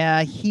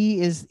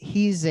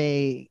 He's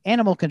a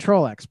animal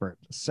control expert.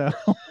 So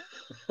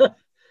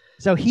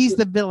so he's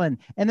the villain.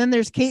 And then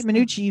there's Kate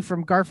Minucci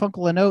from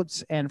Garfunkel and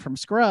Oates and from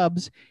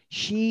Scrubs.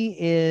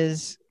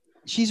 She's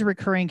a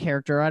recurring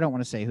character. I don't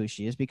want to say who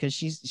she is because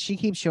she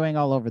keeps showing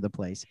all over the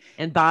place.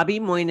 And Bobby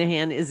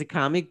Moynihan is a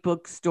comic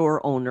book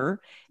store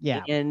owner.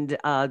 Yeah. And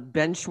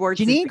Ben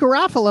Schwartz. Janine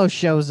Garofalo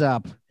shows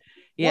up.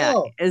 Yeah,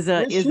 Whoa,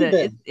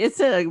 it's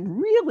a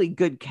really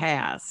good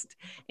cast,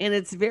 and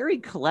it's very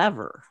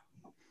clever.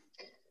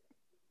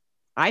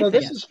 So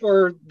this is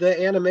for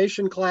the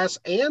animation class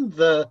and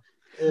the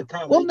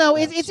comedy. Well, no,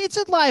 class. it's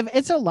a live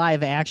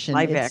action.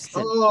 Action.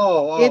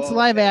 It's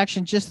live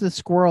action. Just the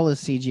squirrel is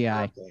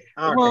CGI. Okay.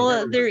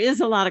 Well, there is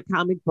a lot of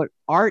comic book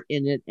art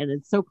in it, and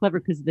it's so clever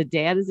because the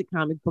dad is a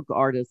comic book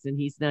artist, and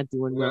he's not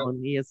doing well,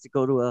 and he has to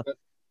go to a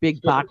big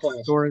box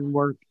store and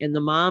work. And the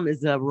mom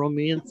is a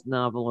romance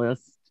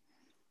novelist.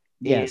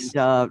 Yes.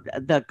 And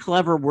the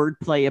clever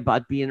wordplay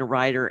about being a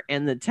writer,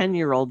 and the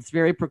 10-year-old's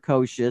very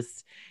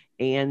precocious,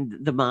 and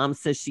the mom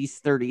says she's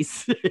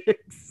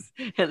 36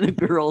 and the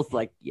girl's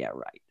like, yeah,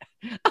 right.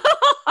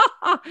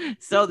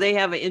 So they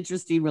have an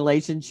interesting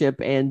relationship,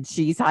 and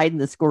she's hiding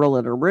the squirrel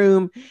in her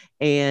room,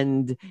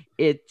 and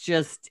it's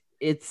just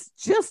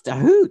a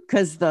hoot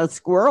because the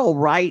squirrel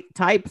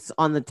types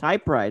on the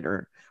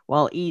typewriter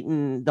while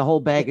eating the whole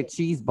bag of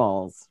cheese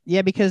balls.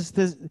 Yeah, because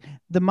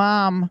the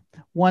mom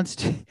wants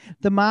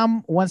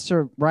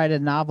to write a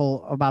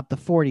novel about the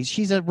 40s.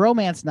 She's a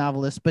romance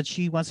novelist, but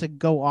she wants to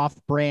go off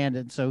brand,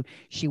 and so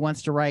she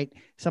wants to write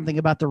something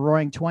about the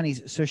Roaring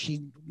 20s. So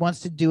she wants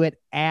to do it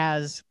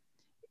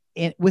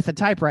with a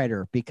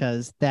typewriter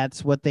because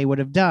that's what they would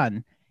have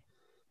done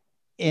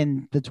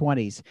in the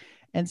 20s.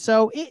 And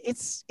so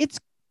it's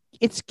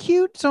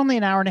cute. It's only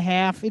an hour and a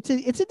half. It's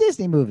a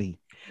Disney movie.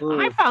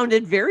 I found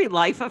it very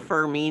life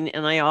affirming,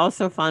 and I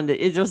also found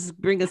it just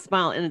bring a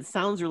smile, and it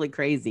sounds really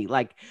crazy.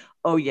 Like,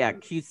 oh yeah,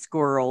 cute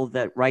squirrel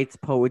that writes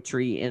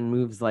poetry and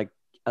moves like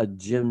a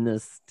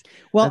gymnast.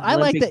 Well, I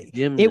like that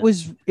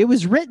gymnast. it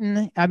was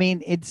written. I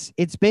mean, it's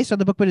based on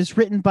the book, but it's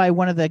written by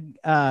one of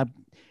the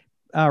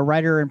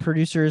writer and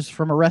producers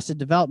from Arrested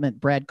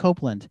Development, Brad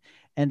Copeland.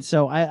 And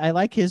so I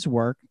like his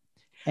work.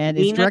 And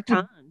it's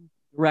directed.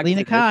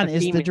 Lena Khan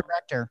is the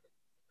director.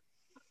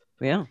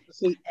 Yeah.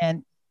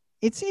 And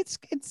it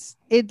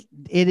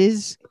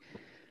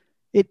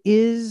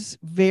is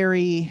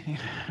very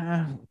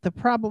the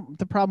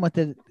problem with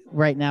it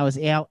right now is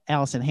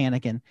Allison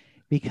Hannigan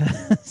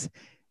because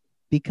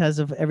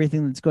of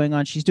everything that's going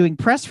on. She's doing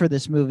press for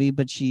this movie,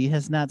 but she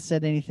has not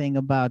said anything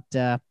about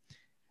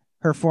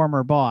her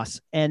former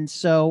boss. And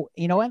so,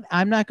 you know what?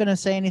 I'm not going to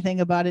say anything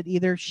about it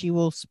either. She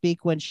will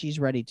speak when she's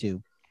ready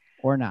to,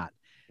 or not.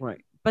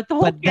 Right. But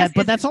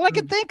that's all I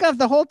could think of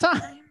the whole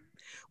time.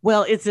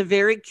 Well, it's a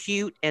very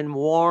cute and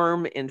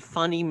warm and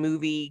funny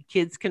movie.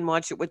 Kids can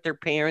watch it with their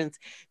parents.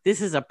 This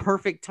is a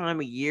perfect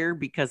time of year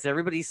because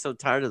everybody's so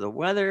tired of the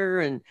weather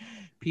and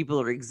people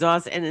are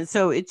exhausted. And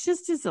so it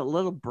just is a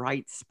little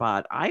bright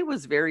spot. I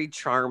was very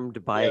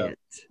charmed by it.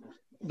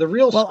 The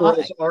real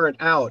squirrels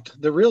aren't out.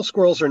 The real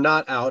squirrels are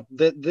not out.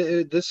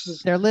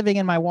 They're living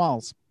in my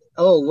walls.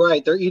 Oh,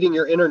 right. They're eating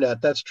your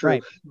internet. That's true.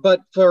 Right.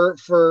 But for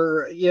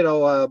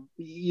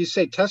you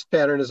say Test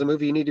Pattern is a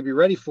movie you need to be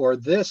ready for.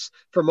 This,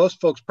 for most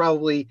folks,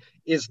 probably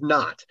is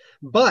not.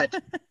 But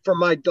for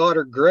my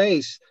daughter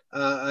Grace,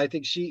 I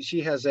think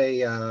she has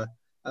a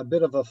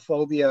bit of a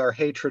phobia or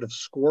hatred of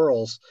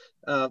squirrels.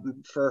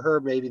 For her,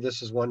 maybe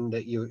this is one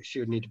that she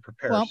would need to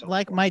prepare. Well,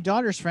 like my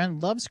daughter's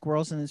friend loves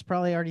squirrels and has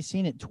probably already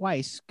seen it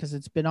twice because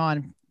it's been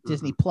on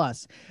Disney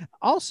Plus.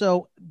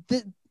 Also,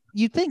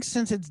 you think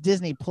since it's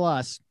Disney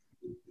Plus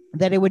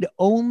that it would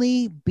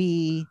only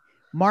be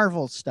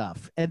Marvel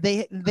stuff, and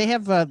they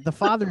have the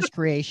Father's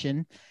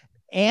creation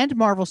and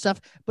Marvel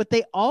stuff, but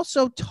they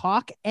also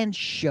talk and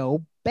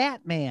show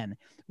Batman,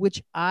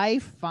 which I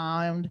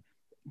found,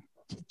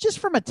 just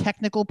from a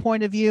technical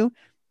point of view,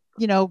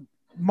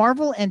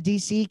 Marvel and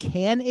DC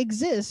can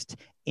exist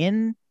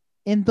in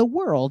the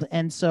world,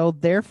 and so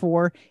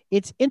therefore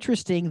it's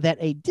interesting that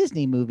a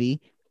Disney movie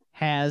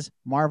has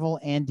Marvel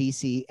and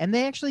DC, and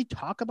they actually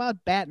talk about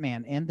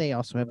Batman, and they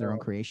also have their own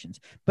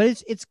creations.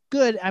 But it's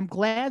good. I'm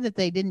glad that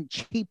they didn't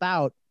cheap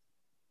out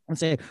and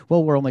say,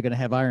 well, we're only going to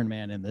have Iron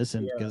Man in this,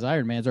 and because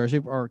Iron Man's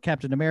or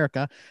Captain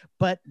America.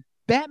 But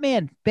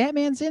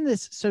Batman's in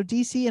this, so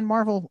DC and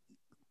Marvel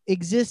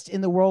exist in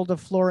the world of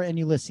Flora and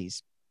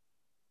Ulysses,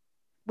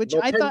 which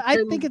I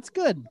think it's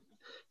good.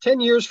 10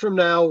 years from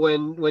now,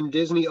 when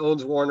Disney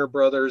owns Warner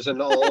Brothers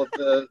and all of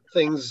the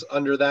things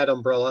under that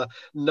umbrella,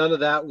 none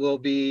of that will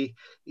be,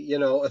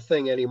 a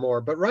thing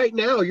anymore. But right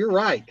now, you're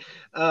right.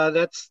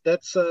 That's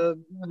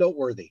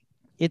noteworthy.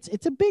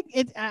 It's a big.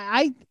 It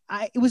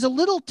was a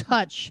little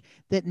touch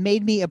that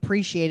made me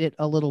appreciate it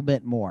a little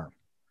bit more.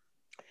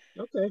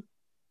 Okay.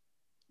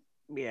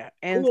 Yeah,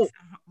 and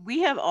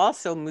we have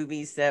also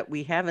movies that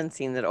we haven't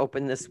seen that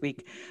opened this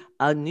week.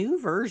 A new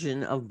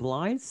version of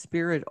Blithe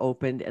Spirit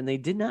opened, and they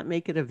did not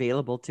make it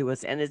available to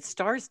us. And it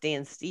stars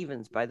Dan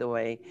Stevens, by the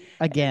way.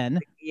 Again.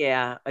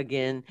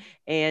 Again.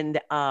 And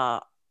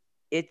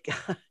it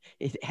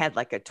had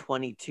like a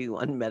 22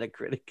 on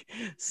Metacritic.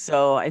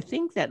 So I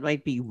think that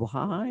might be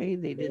why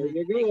they didn't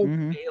make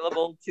it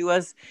available to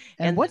us.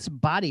 And what's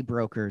Body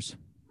Brokers?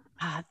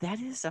 That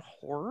is a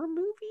horror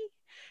movie.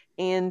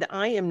 And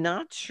I am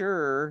not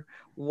sure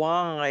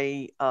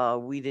why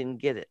we didn't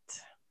get it.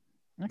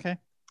 Okay.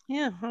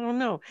 Yeah, I don't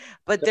know.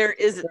 But there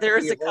is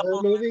a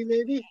couple movie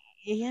maybe?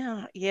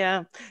 Yeah.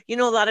 A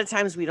lot of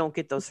times we don't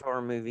get those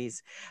horror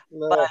movies.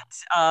 No, but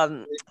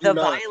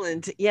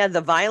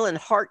the Violent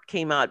Heart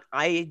came out.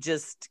 I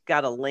just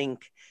got a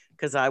link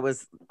because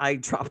I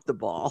dropped the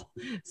ball.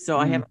 So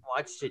I haven't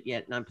watched it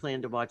yet, and I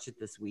plan to watch it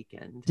this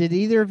weekend. Did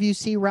either of you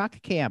see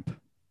Rock Camp?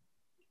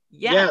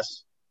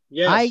 Yes.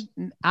 Yes.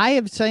 I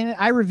have seen it.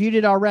 I reviewed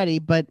it already,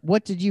 but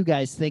what did you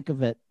guys think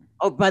of it?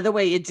 Oh, by the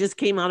way, it just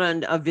came out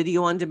on a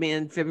video on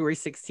demand February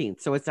 16th,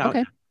 so it's out.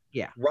 Okay.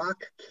 Yeah.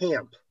 Rock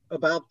Camp.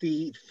 about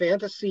the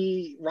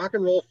fantasy rock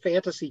and roll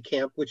fantasy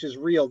camp, which is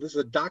real. This is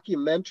a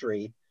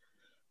documentary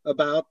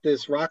about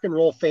this rock and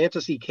roll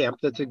fantasy camp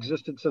that's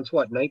existed since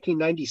what,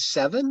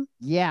 1997?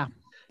 Yeah.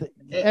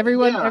 Yeah,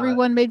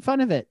 Everyone made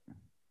fun of it.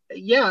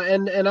 yeah,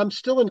 and I'm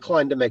still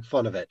inclined to make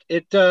fun of it.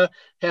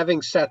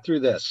 Having sat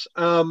through this,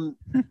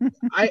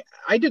 I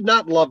did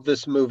not love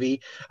this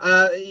movie.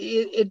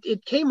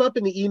 It came up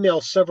in the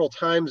email several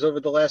times over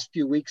the last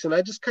few weeks, and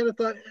I just kind of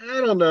thought,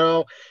 I don't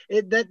know,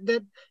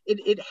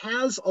 it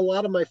has a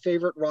lot of my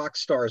favorite rock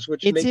stars,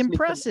 which It's makes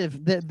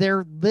impressive.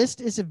 Their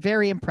list is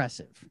very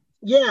impressive.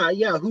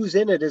 yeah, who's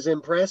in it is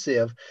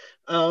impressive.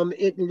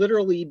 It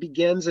literally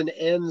begins and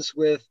ends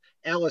with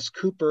Alice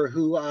Cooper,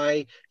 who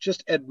I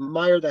just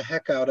admire the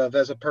heck out of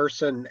as a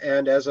person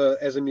and as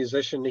a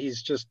musician.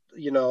 He's just,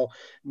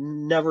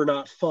 never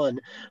not fun.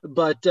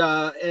 But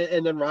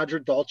and then Roger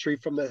Daltrey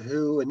from The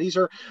Who, and these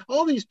are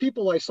all these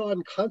people I saw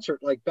in concert,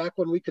 like back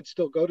when we could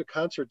still go to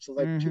concerts,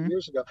 like 2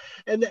 years ago.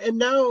 And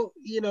now,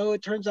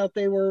 it turns out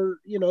they were,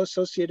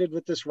 associated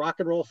with this rock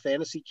and roll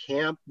fantasy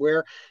camp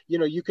where,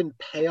 you can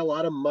pay a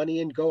lot of money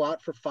and go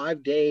out for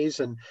 5 days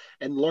and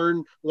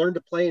learn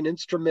to play an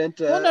instrument.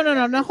 Well,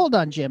 no. Now hold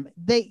on, Jim.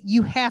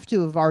 You have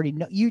to have already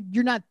know.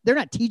 They're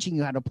not teaching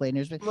you how to play an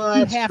instrument. Well,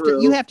 you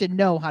have to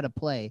know how to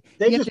play.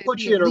 They just put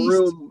you in a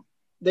room.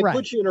 They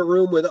put you in a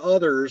room with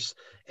others,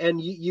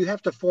 and you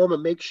have to form a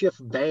makeshift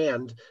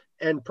band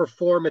and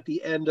perform at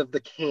the end of the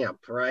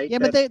camp, right? Yeah,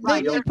 but they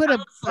put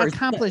an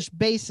accomplished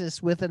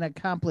bassist with an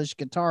accomplished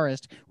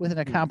guitarist with an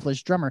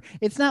accomplished drummer.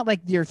 It's not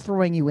like they're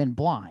throwing you in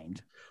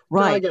blind.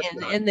 Right,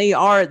 no, and they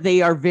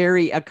are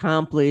very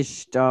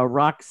accomplished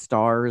rock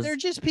stars. They're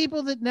just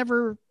people that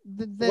never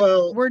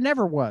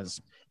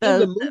was. In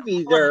the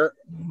movie,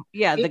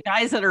 the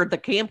guys that are at the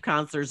camp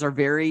concerts are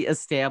very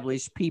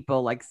established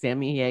people like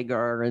Sammy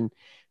Hagar and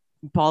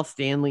Paul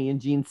Stanley and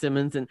Gene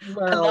Simmons. And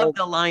I love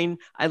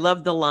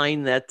the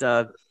line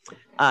that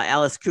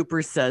Alice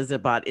Cooper says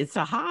about it's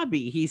a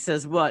hobby. He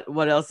says,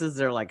 "What else is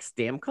there, like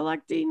stamp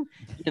collecting?"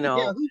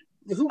 Yeah,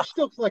 who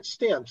still collects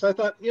stamps? I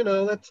thought,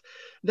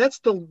 that's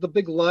the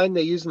big line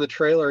they use in the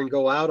trailer and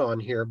go out on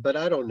here. But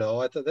I don't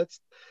know. I thought that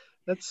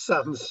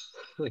sounds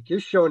like you're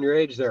showing your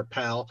age there,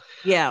 pal.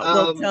 Yeah,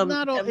 well,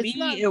 to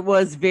me, it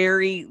was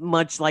very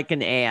much like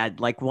an ad,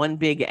 like one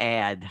big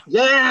ad.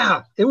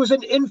 Yeah, it was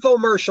an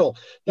infomercial.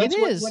 That's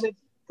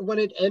when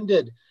it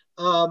ended.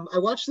 I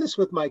watched this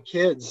with my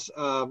kids.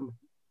 They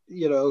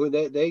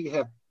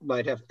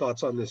might have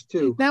thoughts on this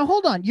too. Now,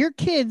 hold on. Your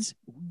kids,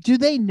 do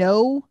they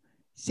know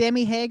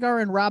Sammy Hagar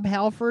and Rob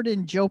Halford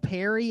and Joe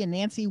Perry and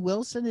Nancy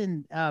Wilson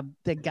and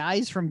the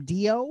guys from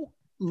Dio?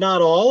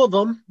 Not all of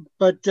them,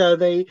 but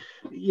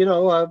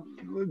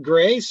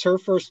Grace, her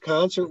first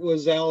concert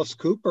was Alice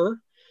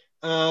Cooper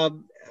a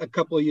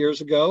couple of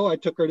years ago. I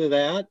took her to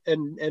that,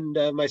 and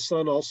my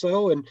son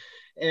also,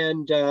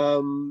 and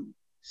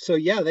so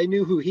yeah, they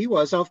knew who he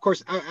was. Now, of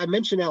course, I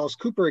mentioned Alice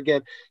Cooper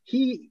again.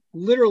 He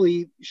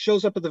literally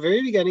shows up at the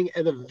very beginning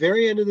and the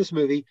very end of this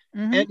movie,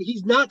 and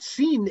he's not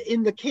seen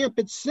in the camp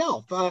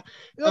itself.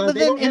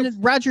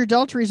 Roger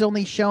Daltrey's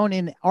only shown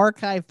in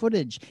archive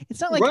footage.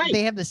 It's not like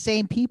they have the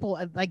same people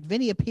like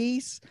Vinny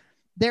Appice.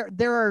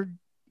 There are.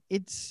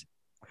 It's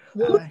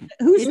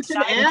who's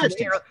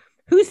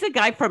the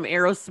guy from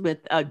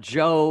Aerosmith?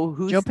 Joe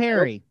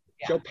Perry.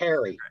 Yeah. Joe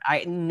Perry.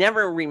 I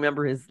never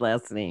remember his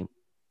last name.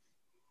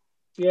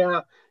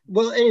 Yeah.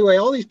 Well, anyway,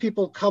 all these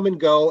people come and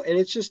go, and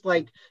it's just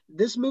like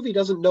this movie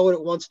doesn't know what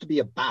it wants to be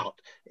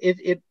about.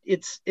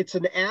 It's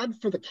an ad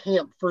for the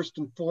camp first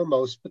and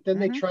foremost, but then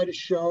they try to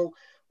show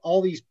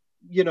all these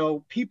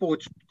people,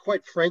 which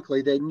quite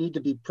frankly they need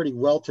to be pretty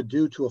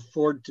well-to-do to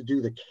afford to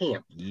do the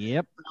camp.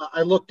 Yep.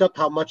 I looked up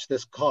how much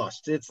this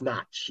costs. It's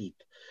not cheap.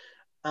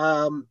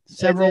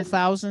 Several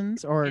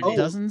thousands or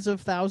dozens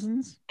of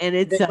thousands, and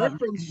it's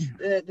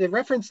they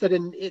reference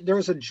that there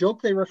was a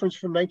joke they referenced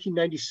from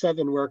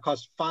 1997 where it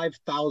cost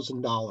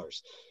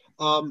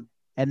 $5,000,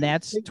 and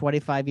that's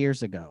 25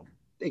 years ago.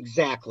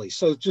 Exactly.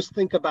 So just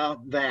think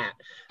about that.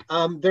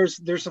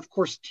 There's of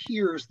course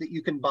tiers that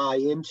you can buy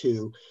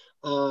into.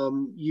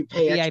 You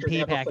pay extra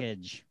VIP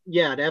package.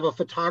 To have a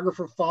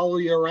photographer follow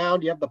you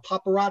around. You have the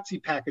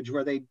paparazzi package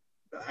where they,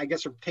 I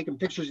guess, are taking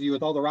pictures of you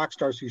with all the rock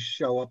stars who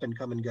show up and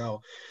come and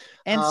go.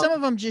 And some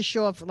of them just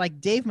show up, like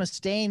Dave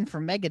Mustaine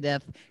from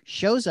Megadeth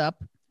shows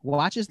up,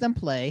 watches them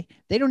play.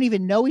 They don't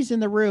even know he's in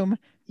the room.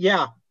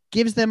 Yeah.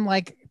 Gives them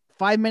like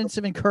 5 minutes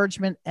of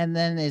encouragement and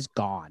then is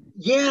gone.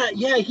 Yeah.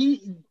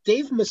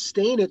 Dave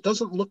Mustaine, it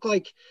doesn't look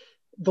like,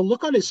 the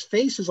look on his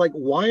face is like,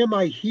 why am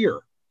I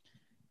here?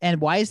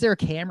 And why is there a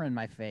camera in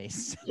my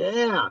face?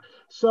 Yeah.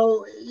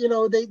 So,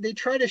 they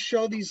try to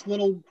show these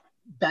little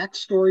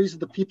backstories of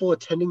the people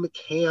attending the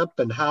camp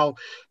and how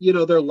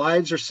their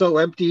lives are so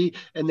empty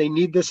and they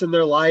need this in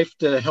their life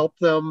to help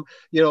them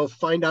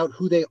find out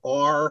who they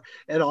are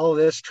and all of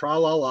this tra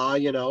la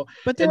la.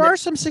 But there are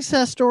some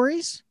success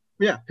stories.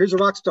 Yeah, here's a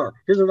rock star.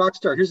 Here's a rock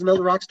star. Here's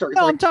another rock star.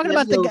 No, Like I'm talking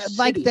about the Kansas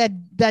guy, like City.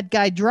 that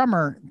guy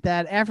drummer,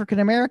 that African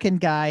American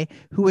guy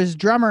who was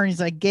drummer, and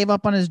he's like gave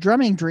up on his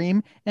drumming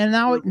dream, and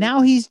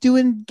now he's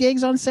doing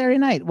gigs on Saturday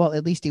night. Well,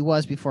 at least he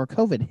was before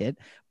COVID hit,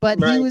 but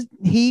Right.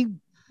 he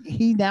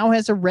now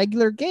has a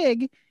regular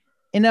gig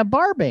in a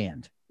bar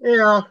band.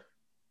 Yeah.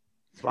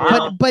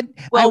 Wow. But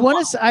Well,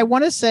 I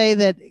want to say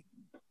that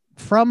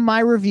from my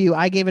review,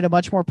 I gave it a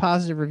much more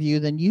positive review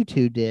than you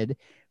two did.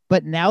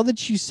 But now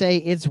that you say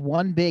it's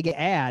one big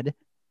ad,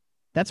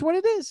 that's what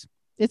it is.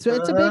 It's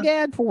a big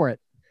ad for it.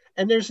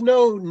 And there's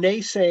no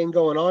naysaying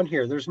going on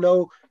here. There's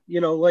no,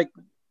 like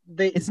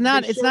it's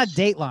not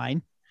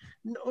Dateline.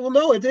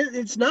 No,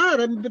 it's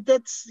not. I mean, but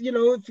that's,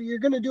 if you're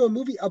going to do a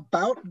movie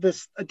about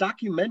this, a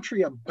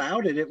documentary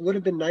about it, it would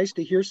have been nice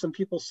to hear some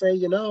people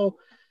say,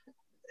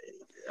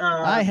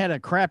 I had a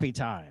crappy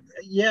time.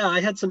 Yeah, I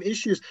had some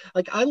issues.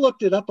 Like I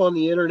looked it up on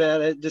the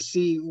internet to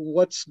see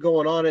what's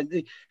going on.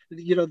 And,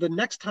 the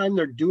next time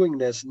they're doing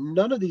this,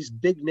 none of these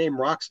big name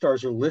rock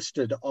stars are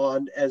listed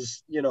on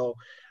as,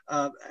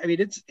 I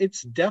mean,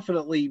 it's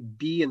definitely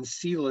B and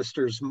C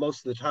listers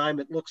most of the time,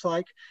 it looks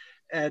like.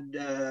 And,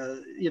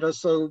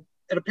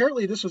 and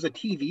apparently this was a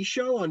TV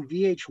show on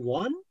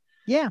VH1.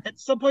 Yeah. At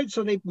some point,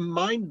 so they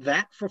mined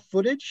that for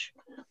footage.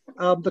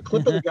 The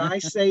clip of the guy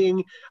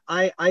saying,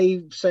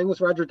 I sang with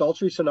Roger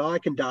Daltrey, so now I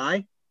can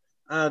die.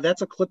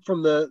 That's a clip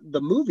from the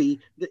movie.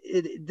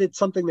 It did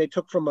something they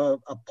took from a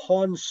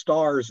Pawn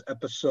Stars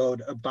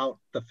episode about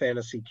the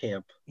fantasy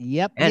camp.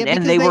 Yep.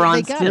 And they were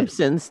on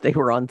Simpsons. They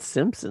were on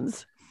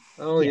Simpsons.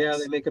 Oh, yes. Yeah,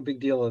 they make a big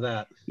deal of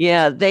that.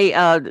 Yeah, they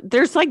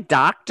there's like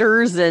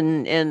doctors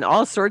and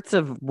all sorts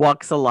of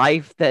walks of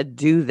life that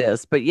do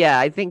this. But yeah,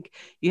 I think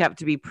you have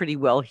to be pretty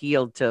well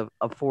heeled to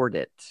afford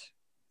it.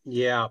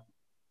 Yeah.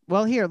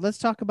 Well, here, let's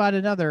talk about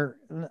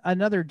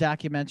another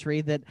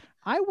documentary that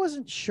I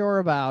wasn't sure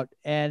about,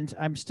 and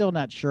I'm still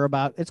not sure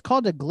about. It's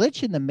called A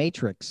Glitch in the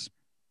Matrix.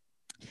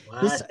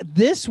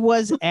 This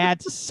was at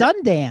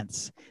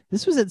Sundance.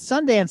 This was at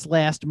Sundance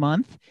last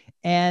month,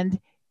 and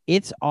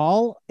it's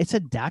a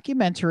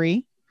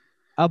documentary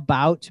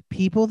about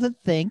people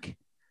that think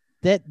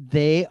that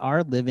they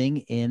are living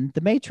in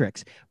the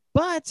Matrix.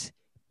 But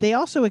they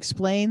also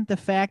explain the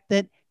fact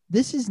that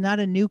this is not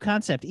a new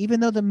concept. Even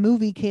though the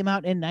movie came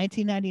out in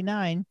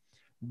 1999,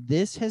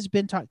 this has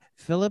been talked.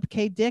 Philip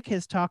K. Dick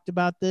has talked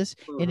about this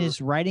in his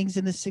writings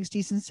in the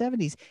 60s and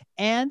 70s.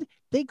 And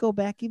they go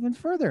back even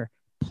further.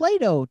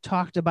 Plato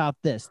talked about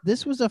this.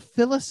 This was a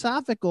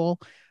philosophical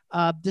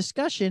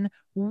discussion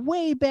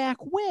way back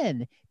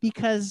when,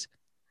 because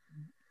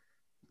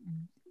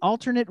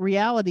alternate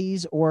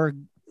realities or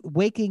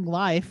waking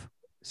life,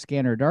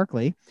 Scanner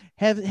Darkly,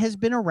 has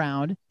been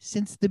around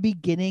since the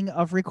beginning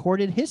of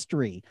recorded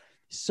history.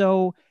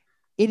 So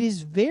it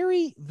is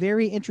very,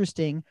 very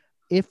interesting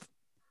if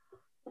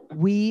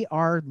we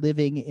are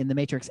living in the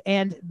Matrix.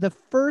 And the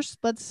first,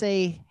 let's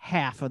say,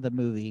 half of the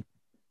movie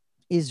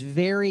is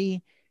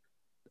very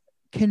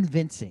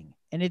convincing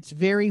and it's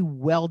very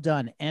well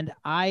done. And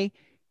I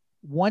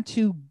want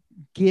to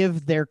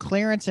give their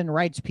clearance and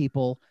rights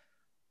people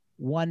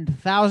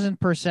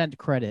 1000%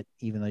 credit,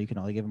 even though you can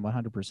only give them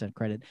 100%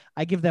 credit.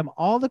 I give them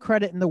all the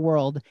credit in the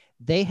world.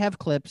 They have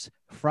clips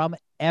from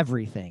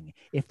everything.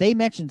 If they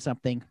mention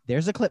something,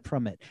 there's a clip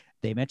from it.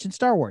 They mentioned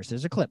Star Wars.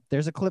 There's a clip.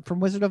 There's a clip from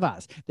Wizard of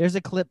Oz. There's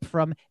a clip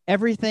from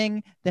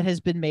everything that has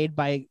been made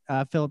by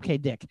Philip K.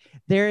 Dick.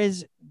 There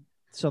is,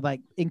 so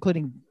like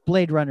including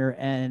Blade Runner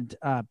and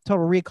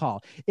Total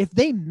Recall. If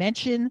they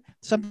mention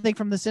something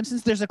from The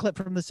Simpsons, there's a clip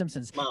from The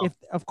Simpsons. Wow. If,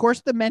 of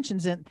course, the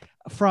mentions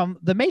from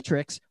The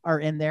Matrix are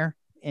in there,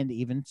 and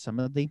even some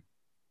of the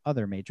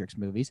other Matrix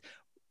movies,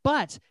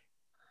 but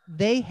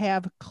they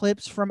have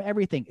clips from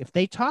everything. If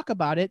they talk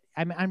about it,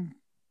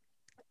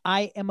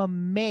 I am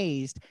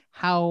amazed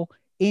how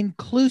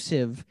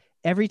inclusive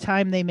every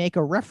time they make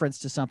a reference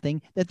to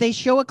something that they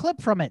show a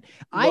clip from it.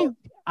 Well,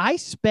 I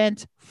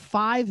spent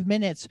 5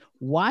 minutes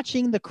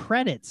watching the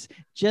credits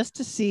just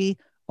to see,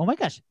 oh my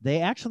gosh,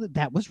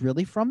 that was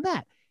really from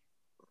that.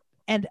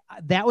 And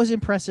that was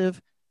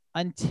impressive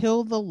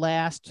until the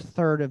last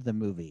third of the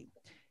movie.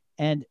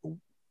 And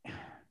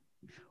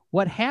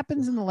what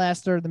happens in the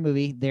last third of the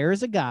movie, there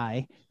is a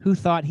guy who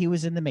thought he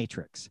was in the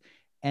Matrix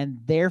and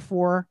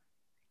therefore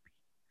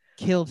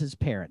killed his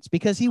parents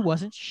because he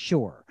wasn't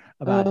sure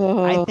about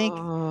it.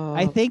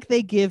 I think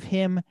they give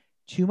him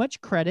too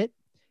much credit.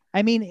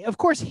 I mean, of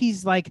course,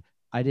 he's like,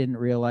 I didn't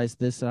realize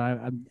this.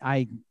 Of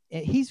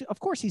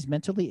course, he's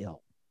mentally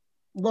ill.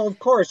 Well, of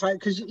course,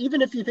 because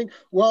even if you think,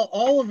 well,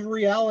 all of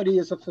reality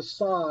is a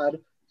facade,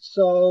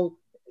 so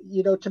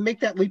to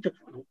make that leap to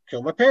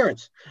kill my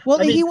parents. Well,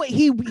 he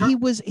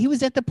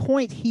was at the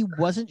point he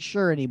wasn't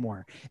sure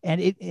anymore,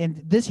 and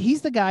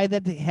he's the guy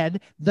that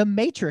had the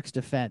Matrix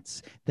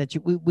defense that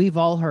we've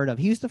all heard of.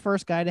 He was the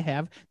first guy to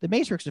have the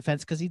Matrix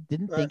defense because he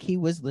didn't think he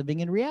was living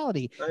in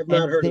reality. I've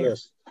not heard of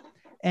this.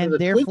 And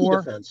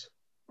therefore,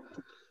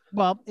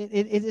 well,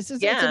 it's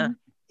an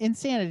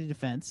insanity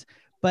defense,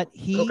 but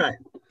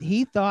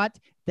he thought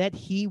that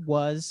he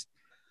was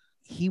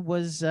he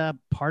was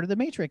part of the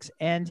Matrix.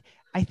 And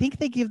I think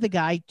they give the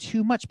guy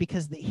too much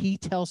because he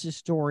tells his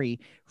story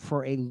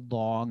for a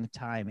long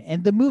time.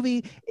 And the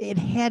movie, it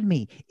had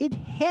me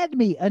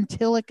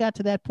until it got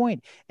to that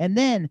point. And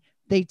then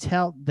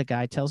the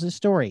guy tells his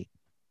story.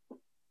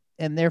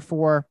 And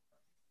therefore,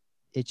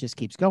 it just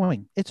keeps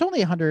going. It's only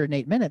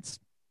 108 minutes.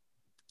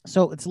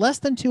 So it's less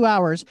than 2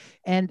 hours.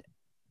 And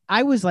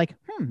I was like,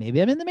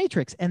 maybe I'm in the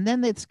Matrix. And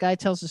then this guy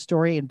tells a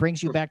story and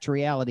brings you back to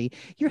reality.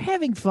 You're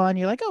having fun.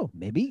 You're like, oh,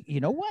 maybe, you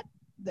know what?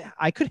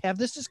 I could have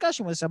this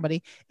discussion with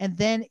somebody. And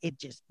then it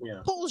just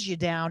pulls you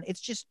down.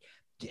 It's just,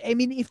 I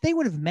mean, if they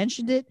would have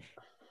mentioned it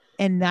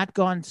and not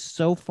gone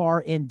so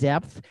far in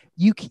depth,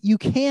 you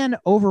can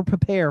over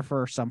prepare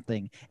for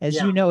something, as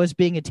you know, as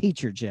being a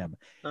teacher, Jim.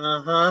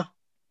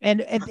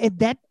 And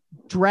that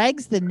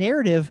drags the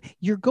narrative.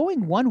 You're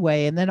going one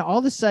way, and then all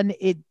of a sudden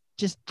it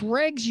just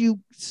drags you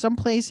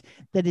someplace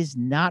that is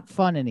not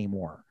fun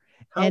anymore.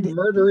 How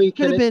murdery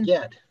can it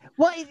get?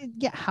 Well,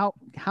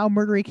 how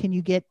murdery can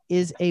you get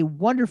is a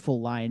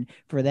wonderful line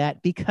for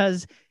that,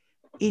 because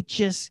it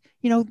just,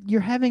 you're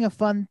having a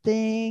fun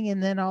thing,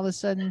 and then all of a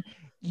sudden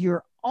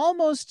you're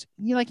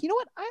like, you know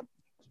what,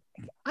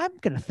 I'm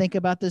gonna think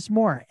about this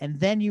more, and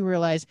then you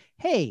realize,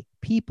 hey,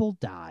 people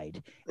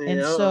died,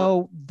 and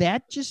so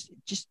that just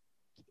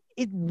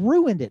it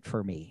ruined it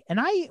for me, and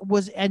I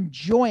was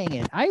enjoying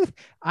it.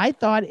 I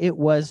thought it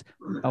was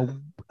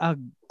a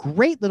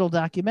great little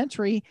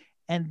documentary,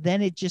 and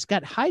then it just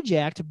got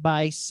hijacked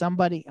by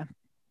somebody.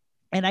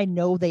 And I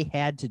know they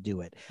had to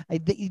do it.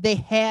 They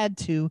had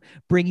to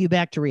bring you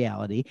back to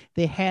reality.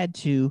 They had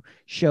to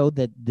show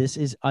that this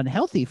is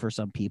unhealthy for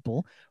some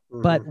people.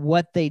 But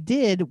what they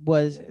did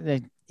was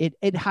it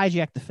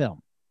hijacked the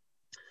film.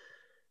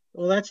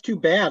 Well, that's too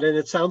bad. And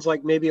it sounds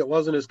like maybe it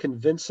wasn't as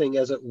convincing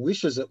as it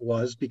wishes it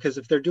was, because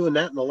if they're doing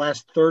that in the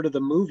last third of the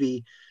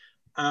movie,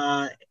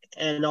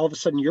 and all of a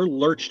sudden you're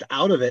lurched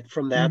out of it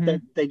from that,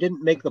 that they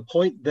didn't make the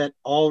point that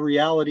all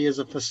reality is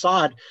a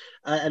facade,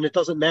 and it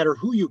doesn't matter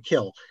who you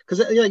kill. Because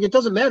it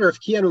doesn't matter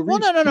if Keanu Reeves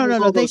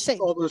no.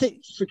 all those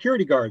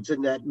security guards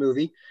in that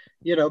movie,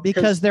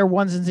 because they're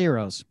ones and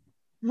zeros.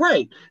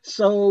 Right.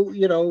 So,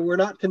 we're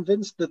not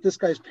convinced that this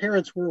guy's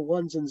parents were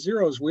ones and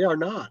zeros. We are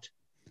not.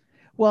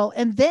 Well,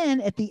 and then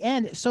at the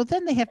end, so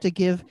then they have to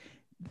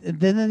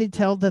then they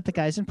tell that the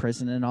guy's in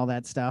prison and all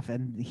that stuff.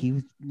 And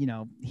he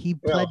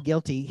pled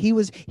guilty. He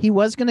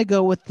was going to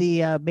go with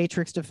the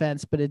Matrix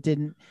defense, but it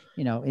didn't,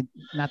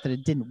 not that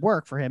it didn't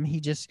work for him. He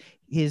just,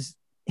 his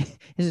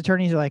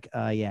attorneys are like,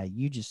 yeah,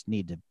 you just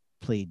need to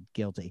plead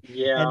guilty.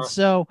 Yeah. And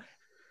so,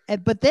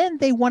 but then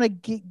they want to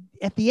get,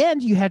 at the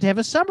end, you have to have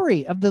a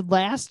summary of the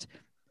last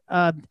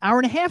hour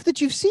and a half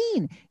that you've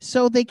seen.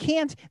 So they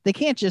can't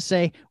just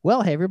say,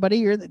 well, hey,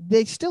 everybody,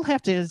 they still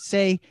have to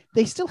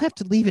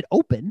leave it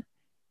open.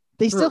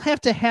 They still have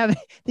to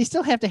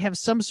have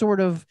some sort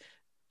of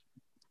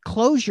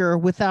closure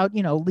without,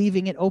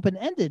 leaving it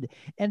open-ended.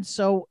 And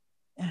so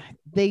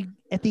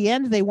at the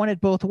end, they want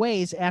it both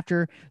ways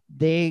after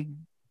they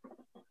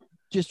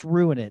just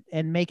ruin it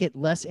and make it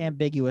less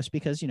ambiguous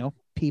because,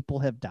 people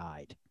have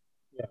died.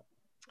 Yeah.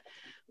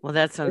 Well,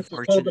 that's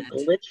unfortunate.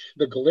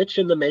 The glitch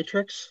in the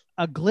Matrix?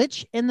 A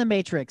glitch in the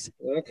Matrix.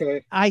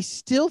 Okay. I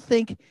still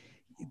think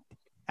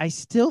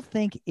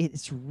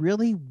it's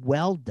really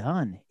well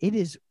done. It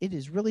is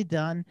really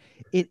done.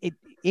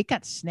 It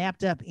got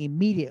snapped up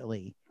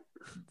immediately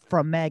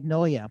from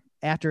Magnolia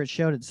after it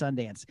showed at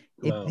Sundance.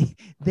 Wow.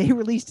 They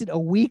released it a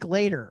week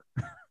later.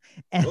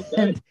 And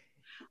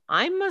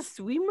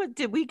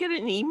did we get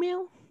an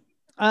email?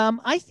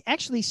 I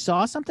actually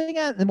saw something,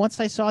 and once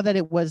I saw that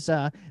it was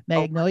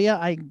Magnolia,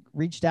 I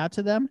reached out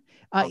to them.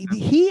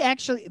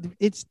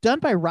 It's done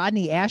by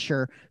Rodney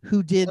Asher,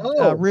 who did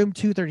Room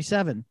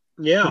 237.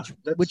 Yeah,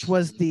 which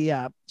was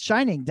the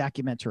Shining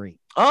documentary.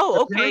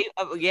 Oh, okay.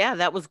 Yeah,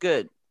 that was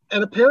good.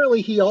 And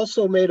apparently he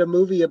also made a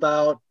movie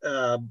about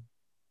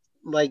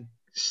like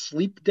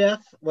sleep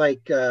death,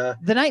 like The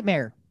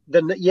Nightmare.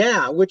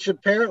 Which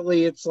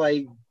apparently it's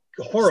like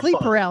horrifying. Sleep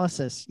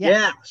paralysis.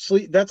 Yeah,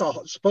 sleep. That's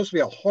supposed to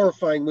be a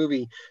horrifying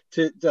movie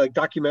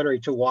documentary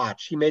to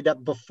watch. He made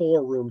that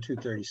before Room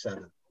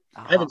 237.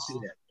 I haven't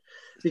seen it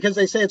because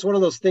they say it's one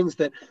of those things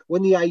that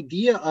when the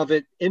idea of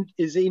it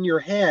is in your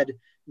head,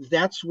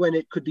 that's when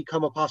it could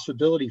become a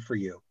possibility for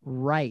you.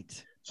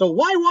 Right. So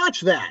why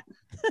watch that?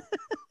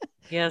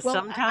 Yeah, well,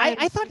 sometimes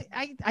I thought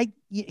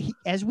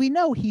as we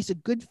know, he's a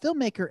good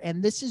filmmaker,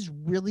 and this is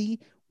really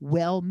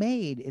well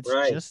made.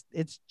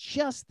 It's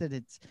just that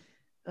it's.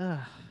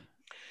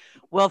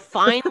 Well,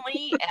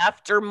 finally,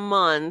 after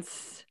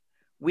months,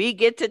 we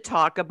get to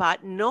talk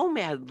about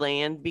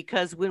Nomadland,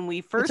 because when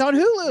we first it's on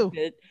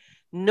Hulu,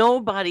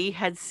 nobody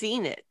had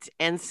seen it,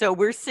 and so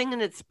we're singing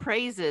its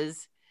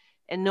praises.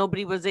 And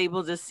nobody was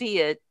able to see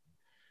it.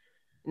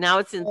 Now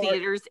it's in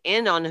theaters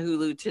and on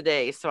Hulu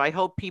today. So I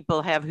hope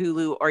people have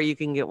Hulu, or you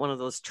can get one of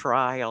those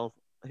trial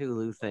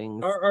Hulu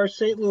things. Our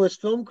St. Louis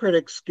film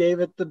critics gave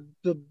it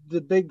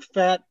the big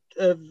fat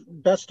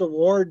best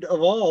award of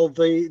all,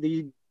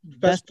 the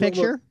best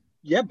picture.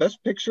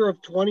 Best picture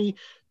of 20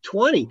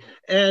 20.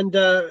 And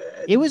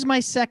It was my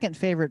second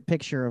favorite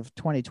picture of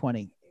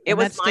 2020. It and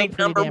was that's still my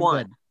pretty number damn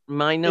one. good.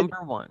 My number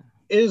one.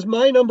 it is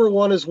my number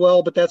one as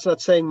well, but that's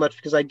not saying much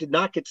because I did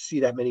not get to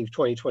see that many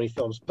 2020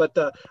 films. But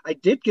I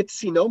did get to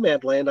see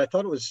Nomadland. I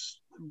thought it was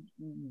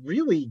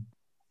really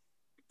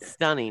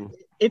Stunning.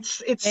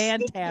 it's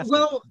Fantastic.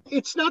 well,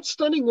 it's not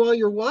stunning while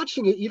you're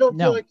watching it. You don't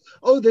feel No. like,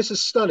 oh, this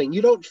is stunning.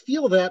 You don't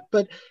feel that,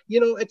 but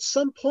at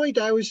some point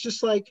I was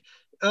just like,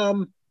 I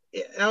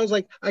was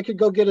like, I could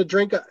go get a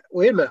drink.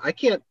 Wait a minute, I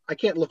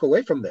can't look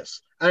away from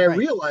this. And I Right.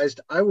 realized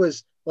I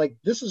was like,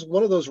 this is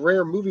one of those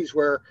rare movies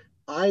where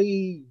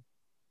I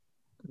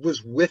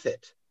was with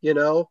it,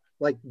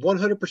 like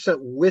 100%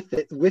 with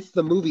it, with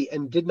the movie,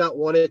 and did not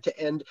want it to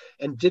end,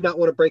 and did not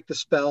want to break the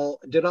spell,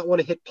 did not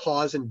want to hit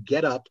pause and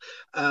get up,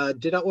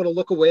 did not want to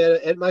look away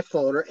at my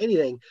phone or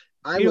anything.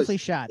 I was Beautifully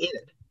shot. in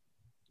it.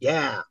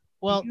 Yeah.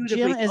 Well, Jim,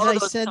 Beautifully- as oh, I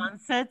those said,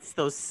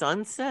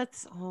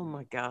 sunsets. Oh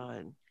my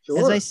God. Sure.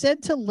 as I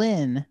said to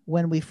Lynn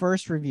when we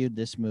first reviewed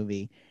this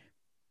movie,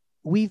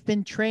 we've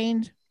been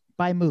trained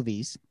by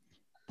movies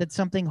that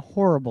something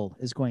horrible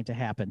is going to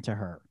happen to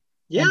her.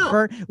 Yeah. And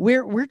Fern,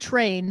 we're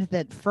trained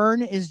that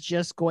Fern is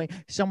just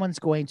someone's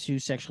going to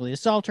sexually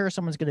assault her,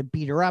 someone's going to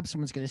beat her up,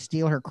 someone's going to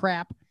steal her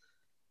crap.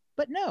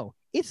 But no,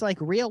 it's like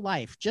real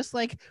life, just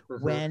like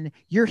when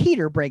your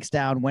heater breaks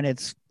down when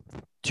it's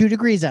 2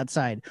 degrees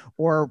outside,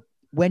 or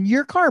when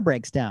your car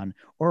breaks down,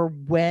 or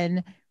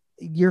when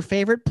your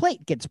favorite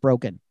plate gets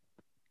broken.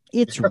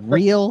 It's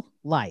real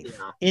life.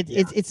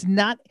 It's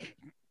not,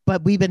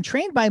 but we've been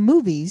trained by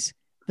movies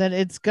that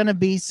it's going to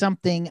be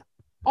something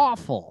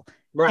awful.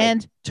 Right.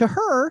 And to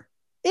her,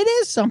 it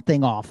is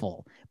something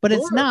awful, but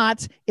Sure.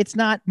 it's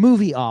not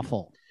movie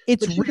awful.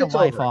 It's But she real gets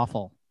life over it.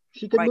 awful.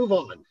 She can Right. move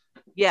on.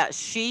 Yeah,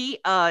 she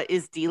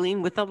is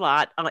dealing with a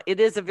lot. It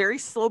is a very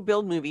slow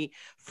build movie.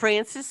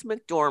 Frances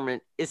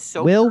McDormand is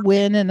so Will perfect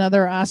win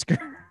another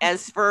Oscar.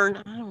 as Fern.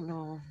 I don't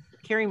know.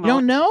 Carrie You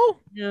don't Mulligan. know?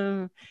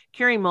 Yeah,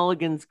 Carrie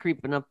Mulligan's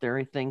creeping up there,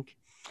 I think.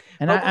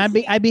 And But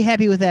we'll see. I'd be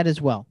happy with that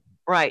as well.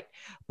 Right.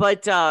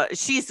 But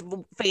she's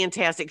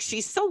fantastic.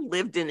 She's so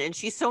lived in and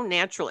she's so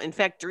natural. In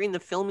fact, during the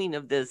filming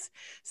of this,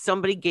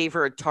 somebody gave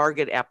her a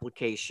Target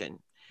application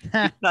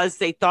because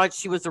they thought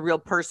she was a real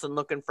person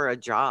looking for a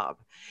job.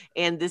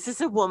 And this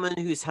is a woman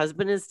whose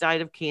husband has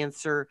died of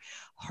cancer.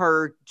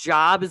 Her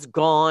job is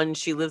gone.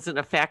 She lives in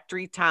a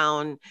factory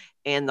town,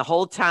 and the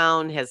whole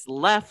town has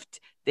left.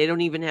 They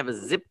don't even have a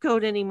zip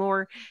code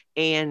anymore.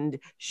 And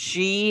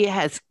she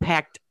has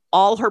packed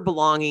all her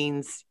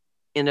belongings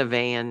in a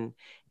van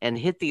and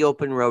hit the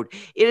open road.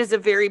 It is a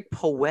very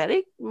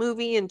poetic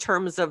movie in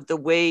terms of the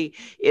way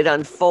it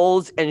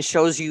unfolds and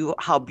shows you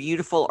how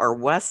beautiful our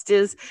West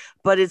is.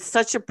 But it's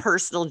such a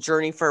personal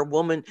journey for a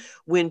woman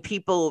when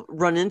people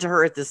run into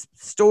her at this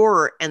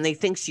store and they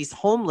think she's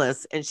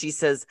homeless and she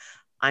says,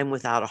 I'm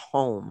without a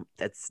home.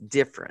 That's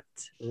different.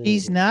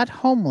 She's not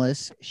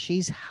homeless.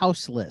 She's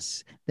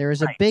houseless. There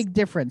is a Right. big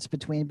difference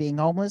between being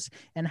homeless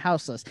and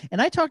houseless.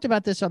 And I talked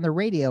about this on the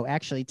radio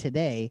actually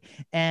today.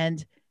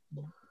 And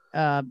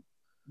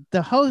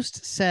the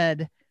host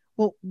said,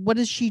 well, what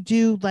does she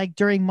do like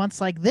during months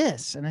like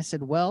this? And I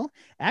said, well,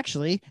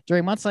 actually,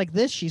 during months like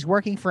this, she's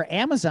working for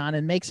Amazon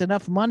and makes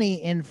enough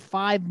money in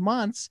 5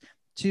 months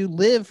to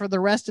live for the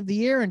rest of the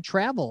year and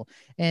travel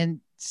and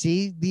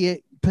see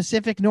the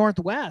Pacific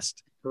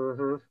Northwest.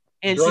 Mm-hmm.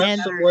 And Drive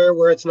she's somewhere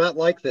where it's not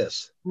like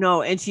this.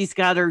 no, and she's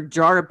got her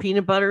jar of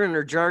peanut butter and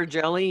her jar of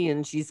jelly,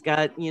 and she's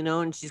got,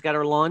 and she's got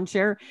her lawn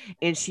chair,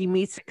 and she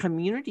meets a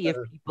community of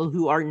people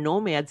who are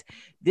nomads.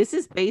 This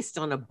is based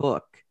on a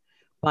book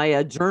by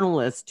a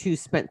journalist who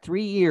spent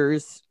 3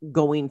 years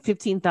going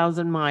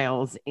 15,000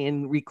 miles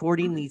and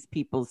recording these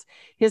people's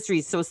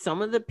histories. So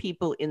some of the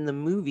people in the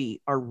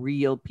movie are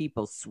real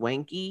people.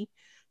 Swanky,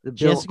 the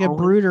Bill Jessica Owen-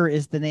 Bruder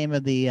is the name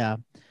of the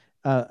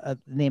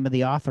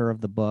author of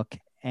the book,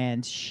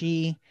 and it's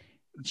a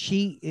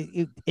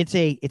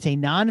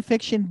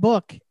nonfiction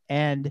book,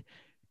 and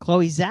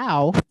Chloe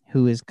Zhao,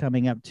 who is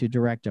coming up to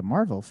direct a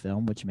Marvel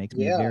film, which makes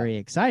me very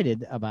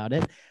excited about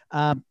it.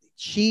 And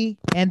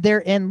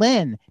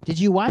Lynn, did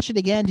you watch it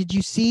again? Did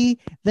you see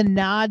the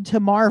nod to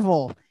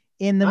Marvel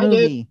in the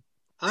movie?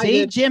 I See,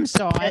 did. Jim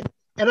saw it.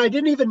 And I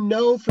didn't even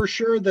know for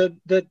sure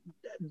that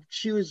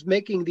she was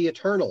making the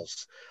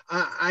Eternals.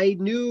 I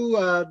knew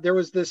there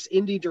was this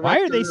indie director.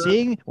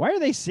 Why are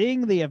they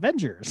seeing the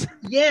Avengers?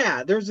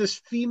 Yeah, there's this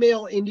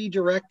female indie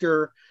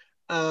director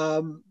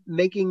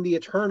making the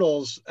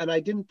Eternals, and I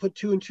didn't put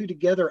 2 and 2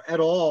 together at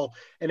all.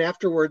 And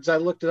afterwards, I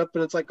looked it up,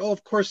 and it's like, oh,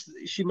 of course,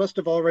 she must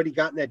have already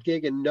gotten that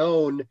gig and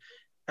known,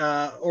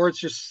 or it's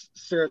just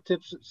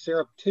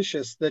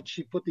surreptitious that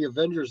she put the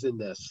Avengers in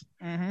this.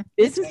 Mm-hmm.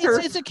 This is her.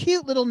 It's a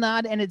cute little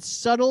nod, and it's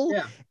subtle.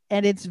 Yeah.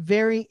 And it's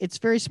very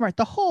smart.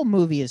 The whole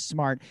movie is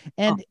smart,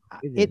 and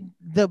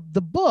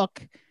the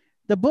book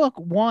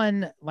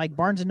won like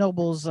Barnes and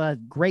Noble's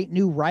Great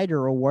New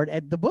Writer Award.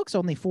 And the book's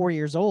only 4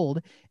 years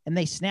old, and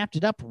they snapped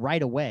it up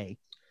right away.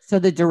 So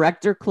the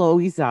director,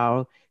 Chloe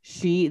Zhao,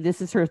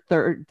 This is her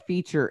third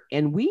feature,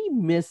 and we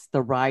missed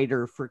the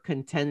writer for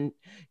contention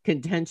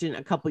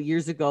a couple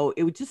years ago.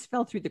 It just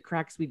fell through the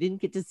cracks. We didn't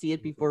get to see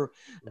it before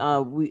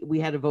we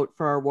had to vote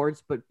for our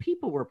awards, but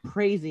people were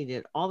praising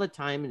it all the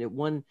time, and it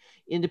won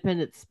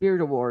Independent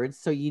Spirit Awards.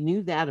 So you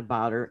knew that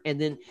about her.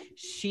 And then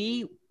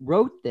she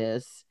wrote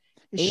this.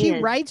 She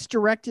writes,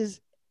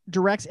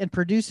 directs and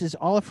produces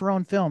all of her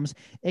own films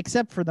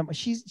except for them.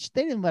 They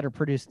didn't let her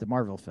produce the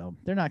Marvel film.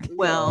 They're not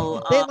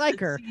they like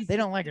her. They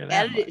don't like her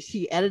that much.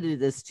 She edited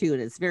this too,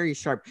 and it's very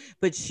sharp.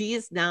 But she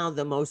is now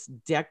the most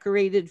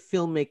decorated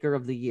filmmaker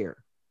of the year.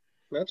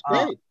 That's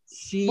great.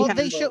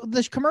 They show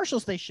the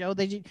commercials. They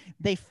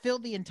fill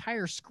the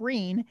entire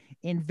screen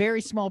in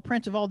very small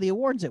print of all the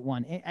awards it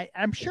won.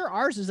 I'm sure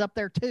ours is up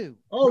there too.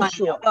 Oh,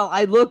 sure. Well,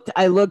 I looked,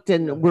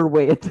 and we're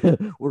way at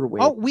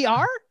Oh, we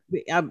are.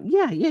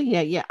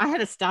 Yeah. I had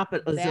to stop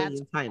it a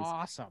zillion times.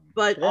 Awesome.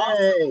 But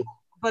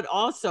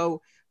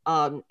also,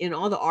 in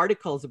all the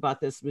articles about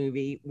this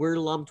movie, we're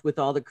lumped with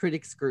all the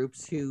critics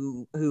groups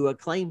who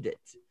acclaimed it.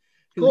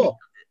 Cool.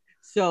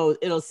 So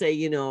it'll say,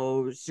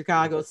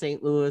 Chicago,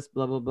 St. Louis,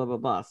 blah, blah, blah, blah,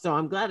 blah. So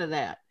I'm glad of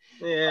that.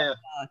 Yeah.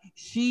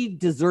 She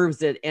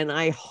deserves it. And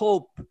I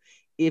hope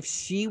if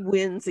she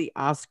wins the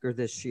Oscar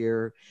this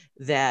year,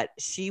 that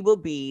she will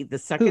be the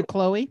second. Who,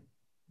 Chloe?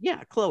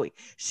 Yeah, Chloe.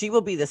 She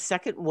will be the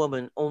second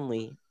woman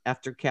only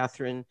after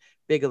Catherine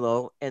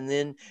Bigelow. And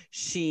then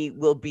she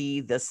will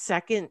be the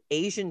second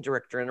Asian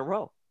director in a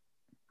row.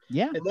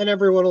 Yeah. And then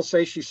everyone will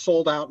say she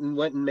sold out and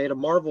went and made a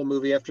Marvel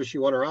movie after she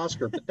won her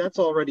Oscar, but that's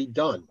already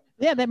done.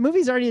 Yeah, that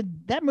movie's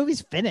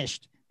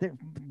finished.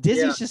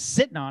 Disney's just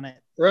sitting on it.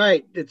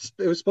 Right. It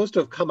was supposed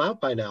to have come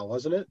out by now,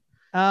 wasn't it?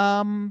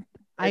 Probably.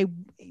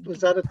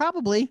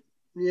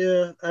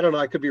 Yeah, I don't know.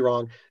 I could be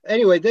wrong.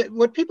 Anyway,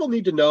 what people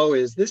need to know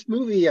is this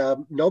movie,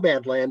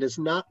 Nomadland, is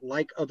not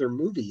like other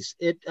movies.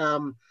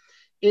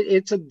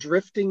 It's a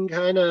drifting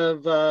kind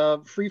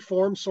of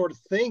free-form sort of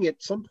thing.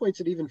 At some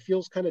points, it even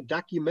feels kind of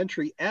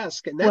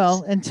documentary-esque. And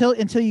that's,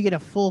 until you get a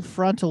full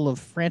frontal of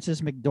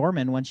Frances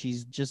McDormand when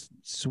she's just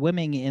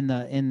swimming in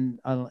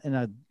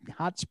a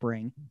hot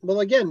spring. Well,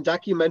 again,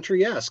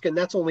 documentary-esque, and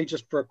that's only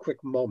just for a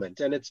quick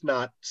moment, and it's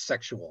not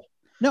sexual.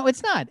 No,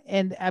 it's not,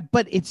 and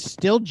but it's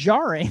still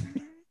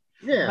jarring.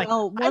 Yeah.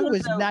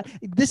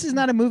 This is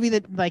not a movie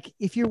that, like,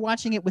 if you're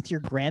watching it with your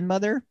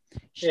grandmother,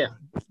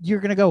 you're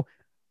gonna go,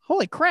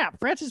 holy crap,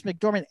 Frances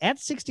McDormand at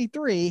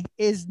 63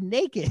 is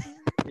naked.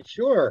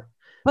 Sure.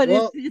 But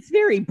it's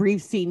very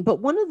brief scene. But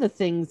one of the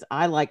things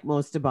I like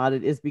most about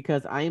it is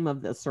because I am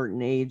of a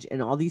certain age,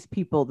 and all these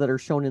people that are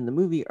shown in the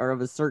movie are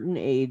of a certain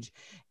age,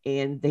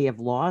 and they have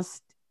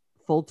lost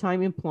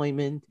full-time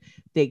employment.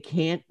 They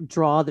can't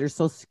draw their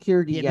Social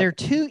Security yet. They're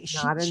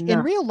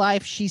in real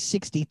life, she's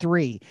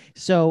 63.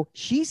 So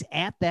she's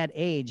at that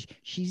age.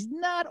 She's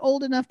not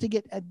old enough to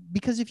get,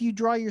 because if you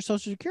draw your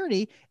Social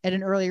Security at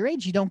an earlier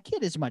age, you don't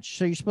get as much.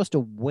 So you're supposed to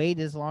wait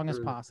as long as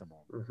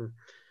possible. Mm-hmm.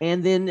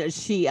 And then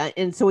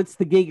and so it's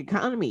the gig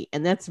economy,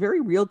 and that's very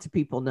real to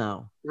people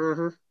now.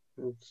 Mm-hmm.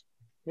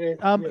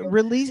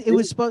 Release.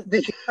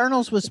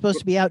 Eternals was supposed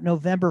to be out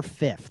November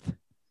 5th.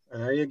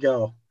 There you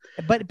go.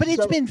 But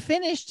it's been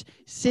finished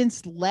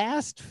since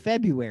last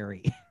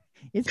February.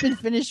 It's been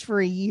finished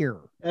for a year.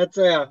 That's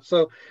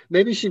so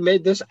maybe she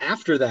made this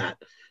after that.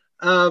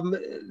 Bob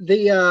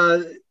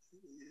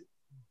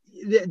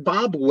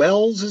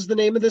Wells is the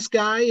name of this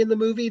guy in the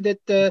movie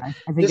that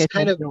this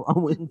kind of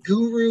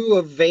guru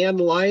of van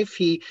life.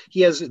 He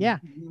has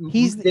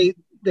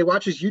they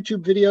watch his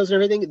YouTube videos and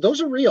everything. Those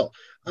are real.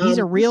 He's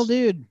a real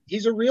dude.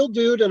 He's a real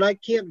dude, and I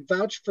can't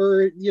vouch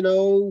for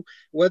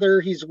whether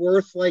he's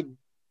worth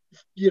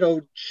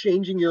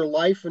changing your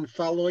life and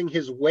following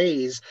his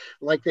ways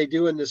like they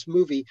do in this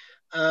movie.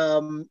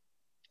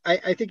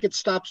 I think it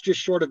stops just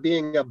short of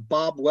being a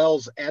Bob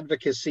Wells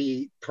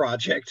advocacy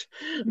project.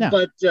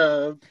 No,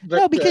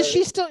 because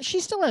she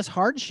still has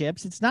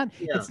hardships. It's not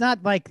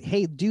like,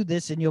 hey, do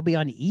this and you'll be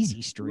on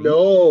easy street.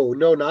 No,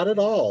 not at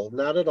all.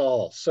 Not at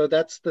all. So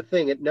that's the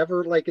thing. It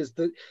never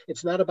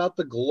it's not about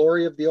the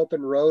glory of the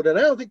open road. And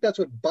I don't think that's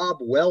what Bob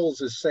Wells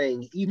is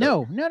saying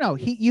either. No.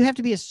 You have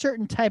to be a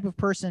certain type of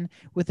person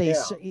with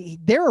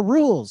there are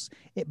rules.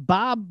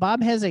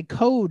 Bob has a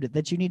code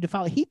that you need to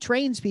follow. He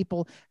trains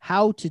people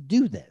how to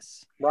do this.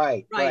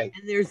 Right. And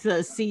there's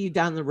a see you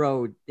down the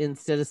road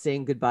instead of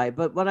saying goodbye.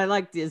 But what I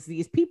liked is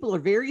these people are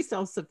very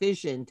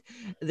self-sufficient.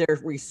 They're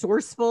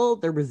resourceful,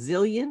 they're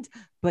resilient,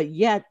 but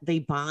yet they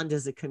bond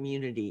as a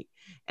community.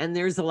 And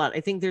there's a lot. I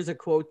think there's a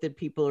quote that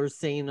people are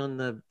saying on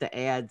the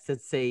ads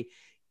that say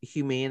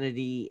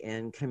humanity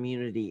and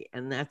community.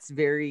 And that's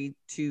two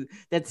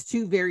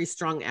very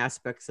strong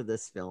aspects of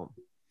this film.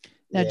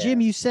 Now,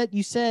 Jim, you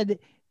said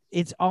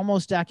it's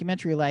almost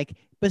documentary. Like,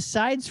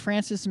 besides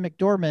Frances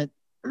McDormand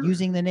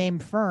using the name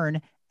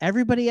Fern,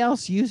 everybody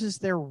else uses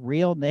their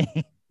real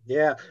name.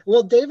 Yeah.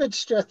 Well, David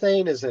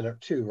Strathairn is in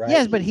it too, right?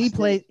 Yes, but he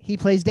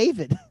plays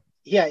David.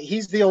 Yeah,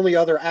 he's the only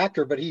other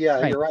actor, but right.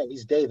 You're right,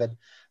 he's David.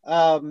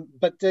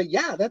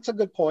 That's a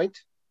good point.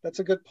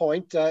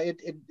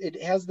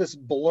 It has this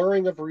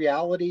blurring of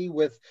reality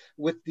with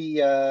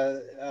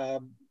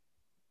the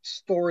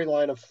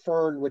storyline of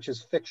Fern, which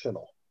is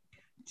fictional.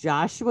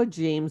 Joshua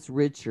James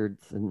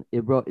Richardson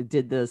it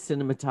did the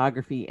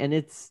cinematography, and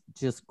it's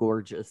just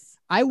gorgeous.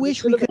 I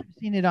wish we could have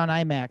seen it on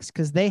IMAX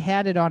because they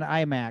had it on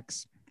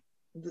IMAX.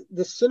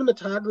 The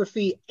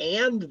cinematography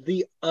and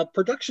the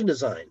production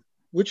design,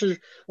 which are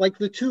like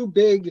the two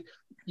big,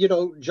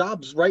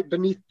 jobs right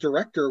beneath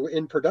director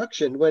in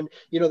production. When,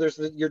 there's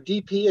your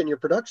DP and your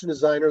production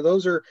designer,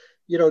 those are,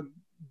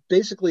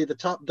 basically the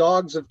top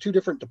dogs of two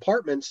different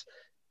departments.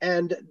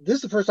 And this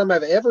is the first time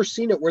I've ever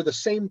seen it where the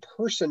same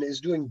person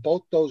is doing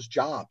both those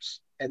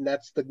jobs. And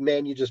that's the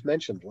man you just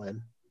mentioned,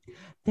 Len.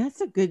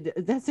 That's a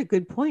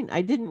good point.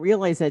 I didn't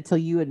realize that till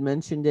you had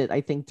mentioned it,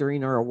 I think,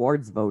 during our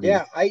awards voting.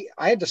 Yeah, I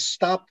had to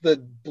stop the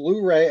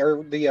Blu-ray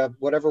or the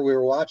whatever we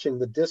were watching,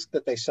 the disc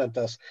that they sent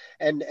us,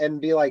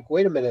 and be like,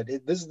 wait a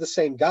minute, this is the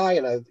same guy.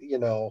 And it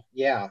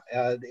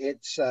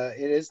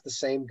is the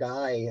same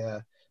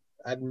guy.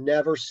 I've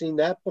never seen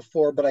that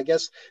before, but I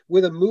guess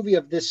with a movie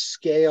of this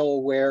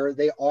scale where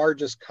they are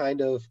just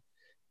kind of,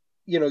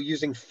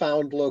 using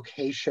found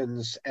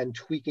locations and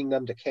tweaking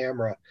them to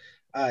camera,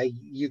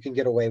 you can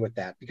get away with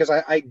that, because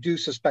I do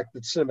suspect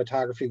that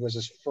cinematography was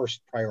his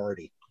first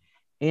priority.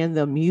 And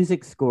the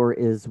music score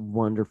is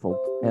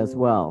wonderful as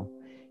well.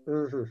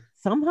 Mm-hmm.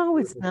 Somehow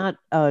it's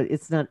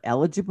not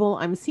eligible.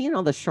 I'm seeing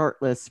all the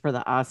short lists for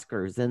the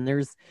Oscars, and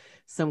there's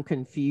some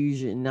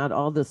confusion. Not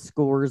all the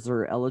scores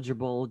are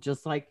eligible.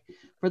 Just like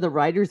for the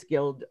Writers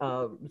Guild,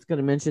 I was going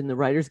to mention the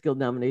Writers Guild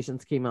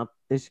nominations came out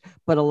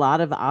but a lot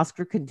of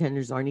Oscar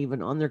contenders aren't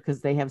even on there because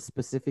they have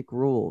specific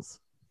rules.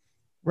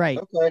 Right.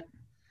 Okay.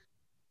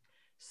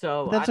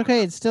 So but that's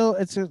okay. It's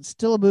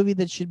still a movie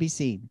that should be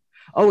seen.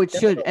 Oh, it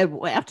should.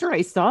 After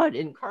I saw it,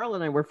 and Carl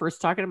and I were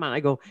first talking about it, I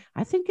go,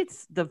 I think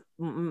it's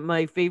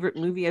my favorite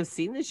movie I've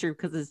seen this year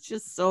because it's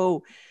just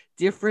so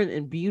different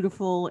and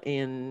beautiful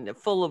and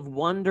full of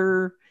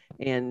wonder.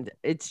 And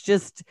it's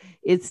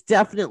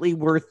definitely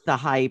worth the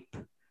hype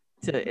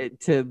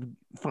to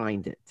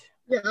find it.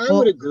 Yeah, I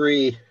would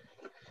agree.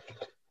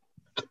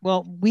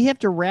 Well, we have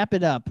to wrap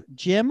it up.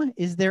 Jim,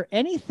 is there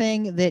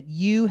anything that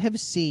you have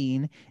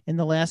seen in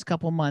the last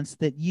couple months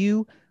that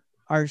you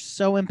are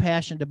so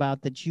impassioned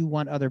about that you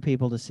want other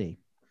people to see?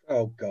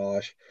 Oh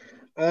gosh.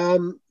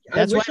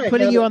 That's why I'm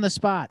putting you on the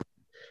spot.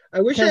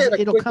 I wish I had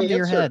a it'll quick come answer. to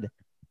your head.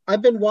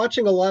 I've been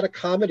watching a lot of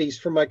comedies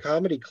from my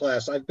comedy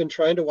class. I've been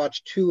trying to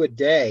watch 2 a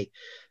day.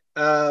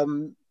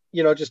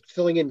 Just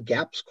filling in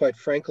gaps, quite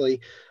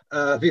frankly,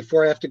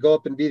 before I have to go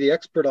up and be the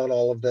expert on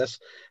all of this.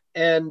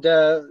 And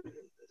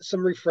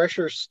some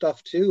refresher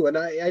stuff too. And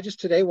I just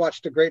today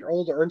watched a great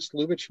old Ernst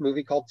Lubitsch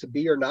movie called To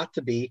Be or Not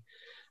to Be,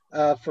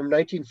 from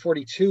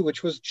 1942,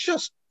 which was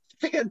just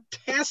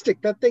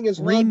fantastic. That thing is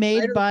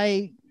remade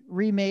by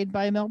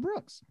Mel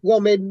Brooks.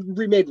 Well,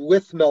 remade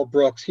with Mel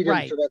Brooks. He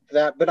didn't direct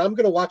that, but I'm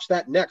going to watch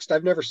that next.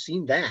 I've never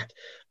seen that.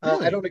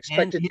 Really? I don't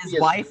expect and it. His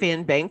wife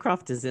Anne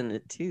Bancroft is in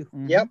it too.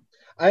 Mm-hmm. Yep.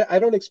 I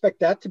don't expect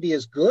that to be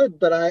as good,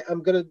 but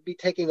I'm going to be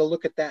taking a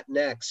look at that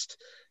next.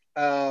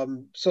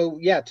 So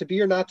yeah, To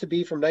Be or Not to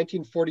Be from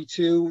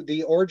 1942.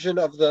 The origin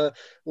of the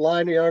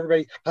line,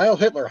 everybody, Heil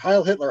Hitler,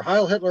 Heil Hitler,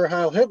 Heil Hitler,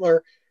 Heil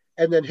Hitler.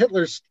 And then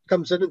Hitler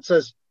comes in and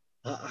says,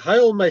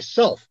 Heil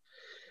myself.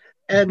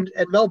 And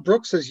Mel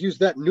Brooks has used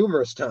that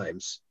numerous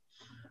times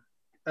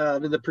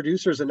in The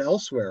Producers and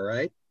elsewhere,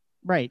 right?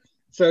 Right.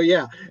 So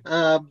yeah,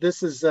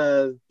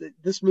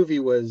 this movie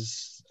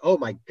was, oh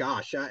my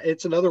gosh,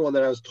 it's another one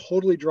that I was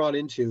totally drawn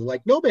into,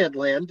 like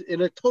Nomadland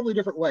in a totally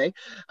different way.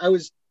 I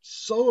was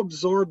so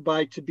absorbed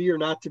by To Be or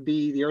Not to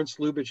Be, the Ernst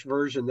Lubitsch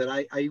version, that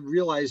I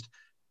realized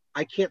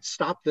I can't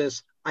stop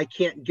this. I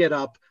can't get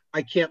up.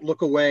 I can't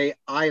look away.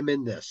 I am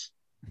in this,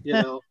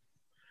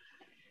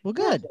 Well,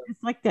 good.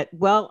 It's like that.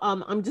 Well,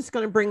 I'm just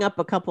going to bring up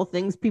a couple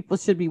things people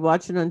should be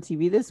watching on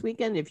TV this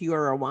weekend. If you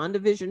are a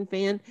WandaVision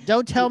fan,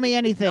 don't tell me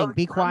anything.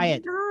 Be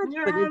quiet.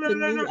 But it's a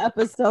new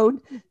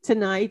episode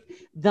tonight.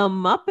 The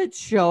Muppet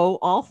Show,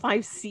 all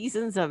 5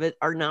 seasons of it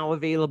are now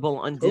available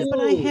on Disney. But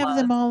I have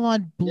them all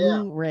on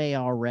Blu-ray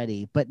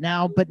already. But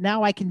now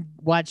I can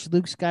watch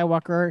Luke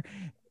Skywalker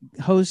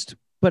host,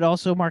 but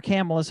also Mark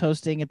Hamill is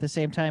hosting at the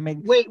same time.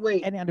 Wait.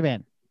 And on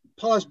demand.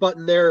 Pause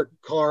button there,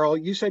 Carl.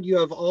 You said you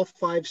have all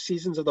 5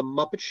 seasons of The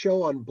Muppet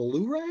Show on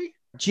Blu-ray?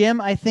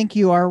 Jim, I think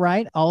you are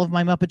right. All of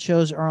my Muppet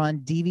shows are on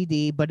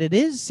DVD, but it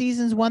is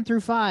seasons 1 through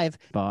 5.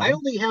 Bob. I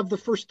only have the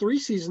first 3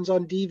 seasons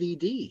on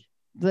DVD.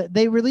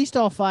 They released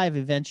all 5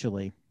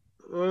 eventually.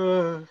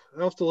 I'll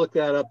have to look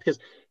that up because,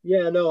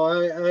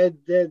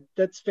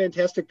 that's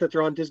fantastic that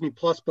they're on Disney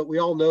Plus, but we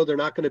all know they're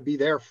not going to be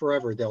there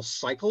forever. They'll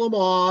cycle them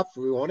off.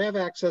 We won't have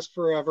access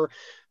forever.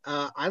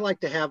 I like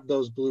to have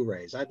those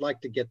Blu-rays. I'd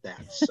like to get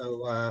that.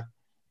 So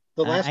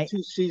the last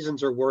 2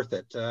 seasons are worth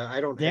it.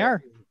 They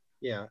are.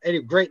 Yeah.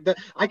 Anyway, great.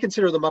 I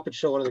consider The Muppet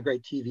Show one of the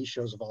great TV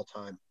shows of all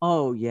time.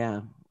 Oh, yeah.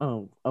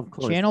 Oh, of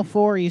course. Channel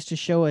 4 used to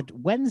show it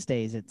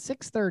Wednesdays at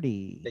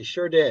 6:30. They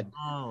sure did.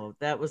 Oh,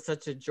 that was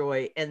such a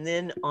joy. And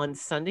then on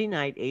Sunday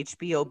night,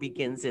 HBO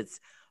begins its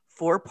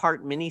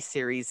 4-part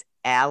miniseries,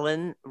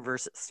 Alan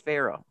versus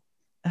Pharaoh.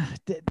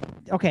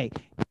 Okay.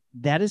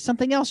 that is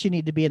something else you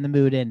need to be in the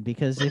mood in,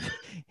 because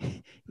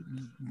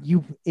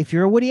if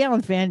you're a Woody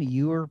Allen fan,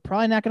 you are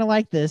probably not going to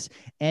like this.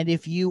 And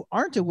if you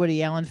aren't a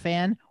Woody Allen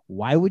fan,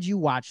 why would you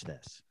watch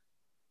this?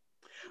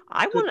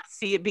 I want to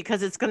see it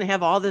because it's going to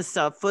have all this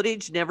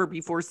footage never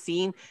before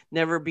seen,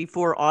 never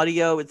before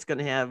audio. It's going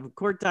to have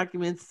court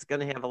documents. It's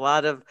going to have a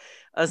lot of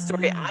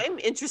story. I'm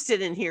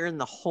interested in hearing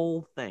the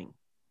whole thing.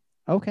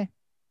 Okay.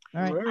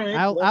 All right.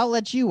 I'll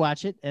let you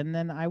watch it, and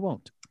then I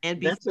won't. And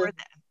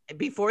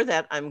before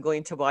that, I'm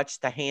going to watch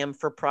The Ham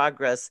for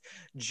Progress,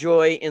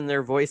 Joy in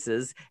Their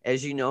Voices.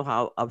 As you know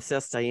how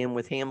obsessed I am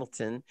with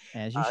Hamilton.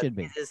 As you should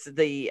be.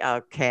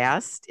 The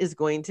cast is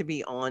going to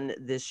be on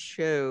this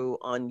show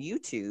on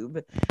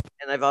YouTube,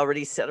 and I've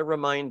already set a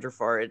reminder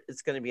for it.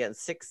 It's going to be on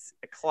 6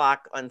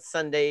 o'clock on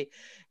Sunday,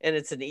 and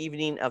it's an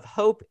evening of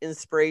hope,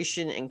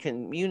 inspiration, and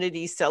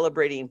community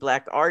celebrating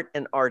Black art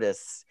and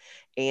artists.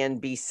 And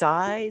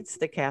besides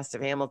the cast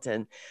of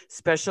Hamilton,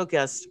 special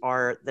guests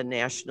are the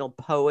national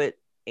poet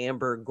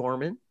Amber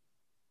Gorman,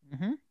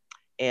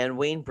 and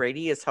Wayne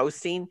Brady is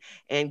hosting,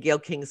 and Gayle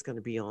King is going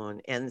to be on,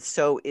 and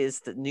so is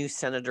the new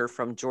senator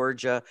from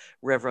Georgia,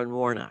 Reverend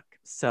Warnock.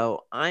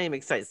 So I am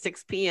excited.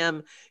 6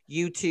 p.m.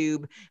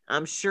 YouTube.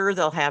 I'm sure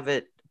they'll have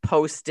it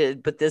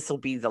posted, but this will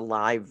be the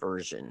live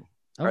version.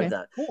 Okay,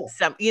 or cool.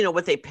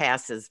 What they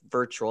pass as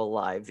virtual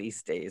live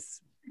these days.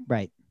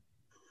 Right.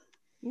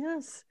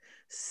 Yes.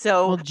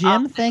 So, well,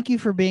 Jim, thank you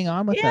for being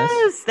on with us.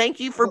 Yes, thank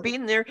you for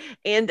being there.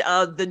 And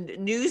the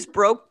news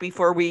broke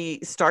before we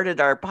started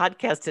our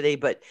podcast today,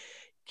 but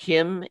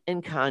Kim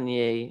and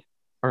Kanye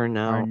are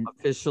now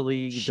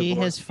officially She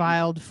divorced. has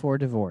filed for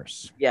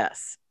divorce.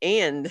 Yes.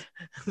 And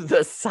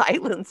the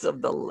Silence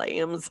of the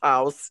Lambs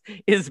house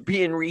is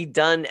being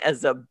redone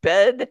as a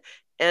bed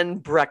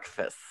and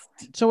breakfast.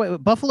 So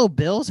wait, Buffalo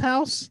Bill's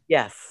house?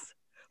 Yes.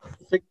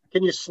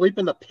 Can you sleep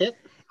in the pit?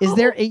 Is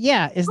there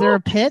a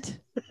pit?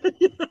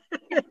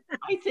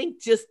 I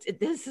think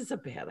this is a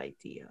bad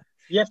idea.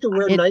 You have to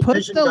wear it night puts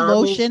vision the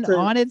goggles lotion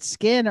on its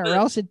skin, or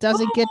else it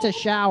doesn't get to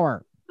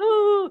shower.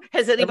 Oh,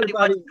 has anybody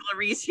watched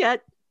Clarice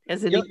yet?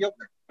 Has anybody?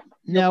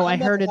 No, I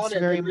heard it's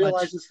very much.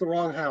 Realize it's the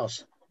wrong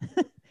house.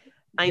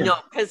 I know,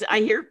 because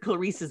I hear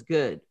Clarice is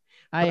good.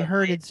 I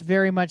heard it's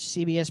very much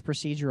CBS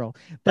procedural.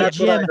 But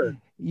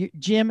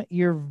Jim,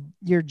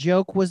 your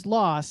joke was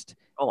lost.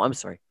 Oh, I'm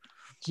sorry.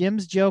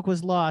 Jim's joke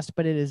was lost,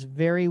 but it is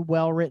very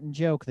well written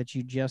joke that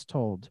you just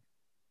told.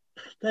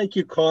 Thank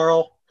you,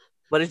 Carl.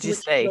 What did you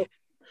say?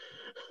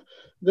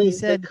 He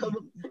said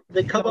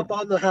they come up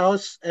on the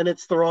house and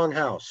it's the wrong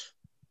house.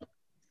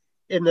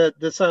 In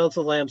the Silence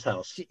of the Lambs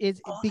house. It's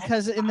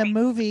because in the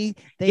movie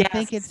they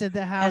think it's at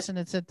the house and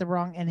it's at the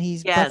wrong, and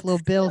Buffalo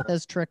Bill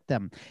has tricked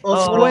them.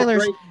 Oh,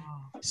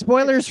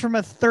 spoilers from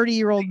a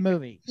 30-year-old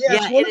movie.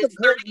 Yeah, it's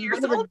 30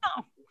 years old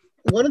now.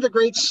 One of the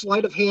great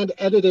sleight of hand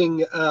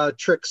editing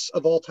tricks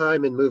of all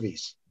time in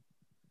movies.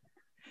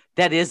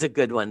 That is a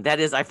good one.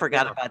 I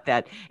forgot about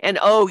that. And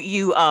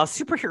you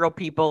superhero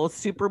people,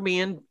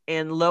 Superman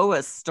and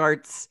Lois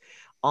starts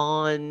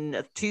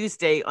on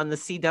Tuesday on the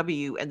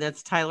CW, and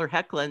that's Tyler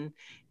Hoechlin.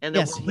 And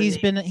yes, he's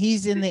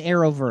in the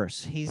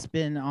Arrowverse. He's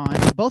been on,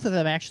 both of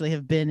them actually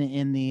have been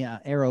in the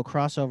Arrow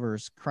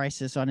crossovers,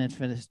 Crisis on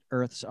Infinite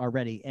Earths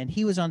already, and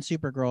he was on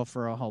Supergirl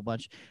for a whole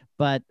bunch,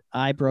 but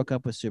I broke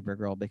up with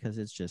Supergirl because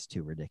it's just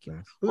too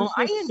ridiculous.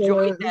 I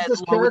enjoyed that. Who's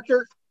this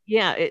character?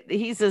 Yeah,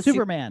 he's a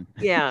Superman.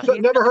 Yeah,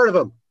 never heard of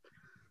him.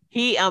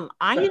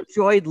 I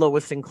enjoyed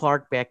Lois and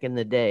Clark back in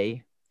the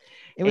day.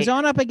 It was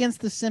on up against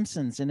The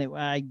Simpsons, and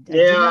I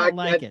did not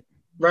like it.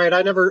 Right,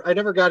 I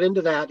never got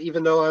into that,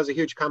 even though I was a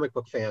huge comic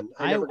book fan.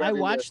 I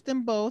watched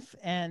them both,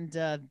 and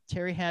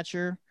Terry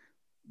Hatcher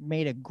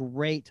made a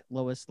great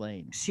Lois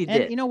Lane. She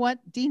and did. You know what?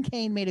 Dean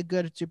Cain made a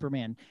good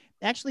Superman.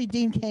 Actually,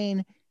 Dean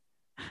Cain,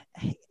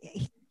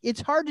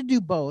 it's hard to do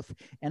both,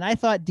 and I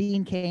thought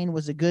Dean Cain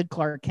was a good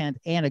Clark Kent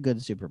and a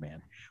good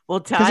Superman. Well,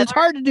 because it's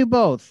hard to do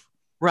both.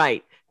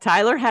 Right.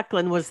 Tyler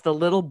Hoechlin was the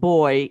little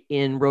boy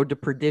in Road to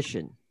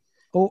Perdition.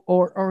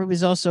 Or he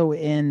was also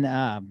in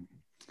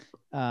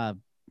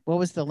what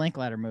was the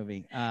Linklater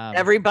movie?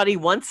 Everybody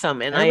Wants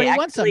Some, and Everybody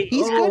Wants Some.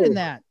 He's good in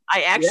that.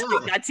 I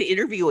actually got to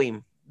interview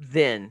him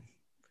then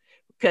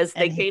because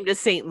they came to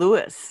St.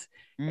 Louis,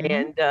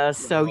 and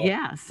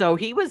so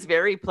he was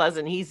very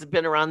pleasant. He's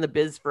been around the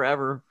biz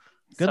forever.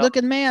 Good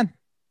looking man.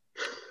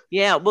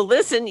 Yeah. Well,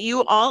 listen,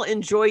 you all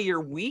enjoy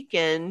your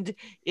weekend.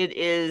 It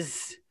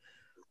is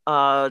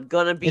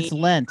gonna be. It's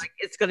Lent.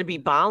 It's gonna be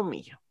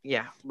balmy.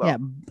 Yeah. Well.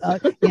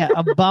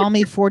 A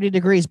balmy 40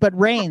 degrees, but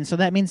rain. So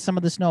that means some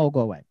of the snow will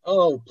go away.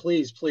 Oh,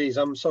 please.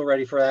 I'm so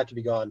ready for that to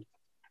be gone.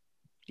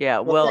 Yeah.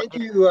 Well,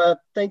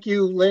 thank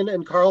you, Lynn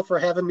and Carl, for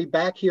having me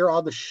back here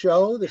on the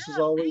show. This is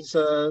always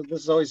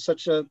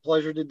such a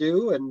pleasure to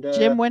do. And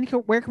Jim,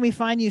 where can we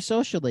find you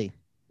socially?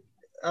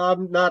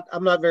 I'm not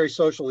very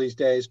social these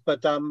days,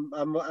 but I'm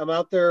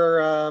out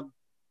there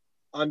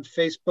on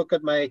Facebook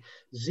at my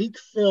Zeke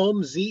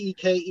Film,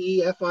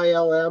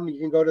 ZEKEFILM. You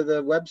can go to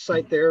the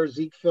website there,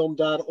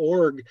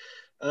 zekefilm.org,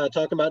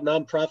 talking about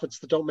nonprofits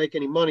that don't make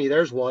any money.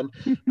 There's one,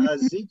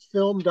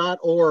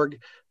 zekefilm.org.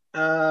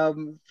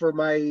 for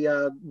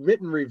my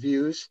written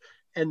reviews.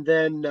 And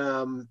then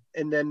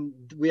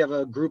we have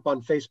a group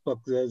on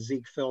Facebook that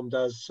Zeke Film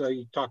does. So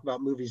you talk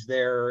about movies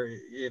there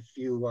if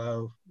you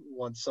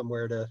want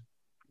somewhere to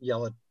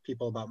yell at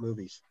people about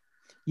movies.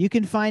 You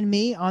can find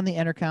me on the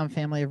Entercom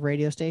family of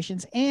radio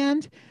stations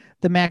and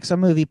the Maxim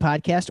Movie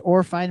Podcast,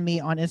 or find me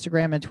on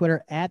Instagram and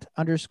Twitter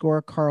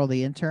 @_Carl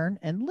the Intern.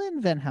 And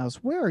Lynn Venhouse,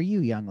 where are you,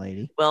 young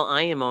lady? Well,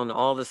 I am on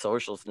all the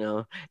socials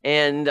now,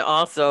 and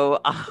also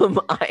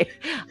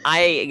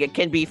I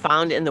can be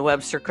found in the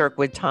Webster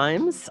Kirkwood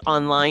Times,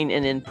 online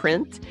and in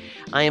print.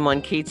 I am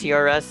on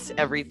KTRS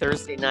every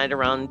Thursday night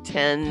around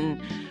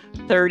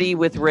 10:30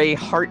 with Ray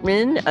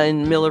Hartman,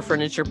 and Miller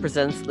Furniture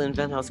presents Lynn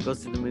Venhouse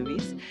Goes to the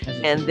Movies.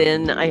 And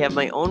then I have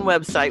my own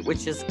website,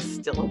 which is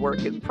still a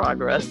work in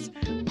progress,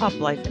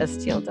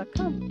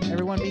 poplifestl.com.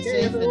 Everyone be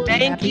safe. And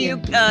Thank happy you.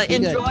 and be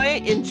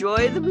good.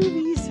 Enjoy the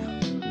movies.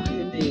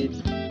 Indeed.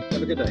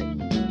 Have a good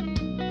night.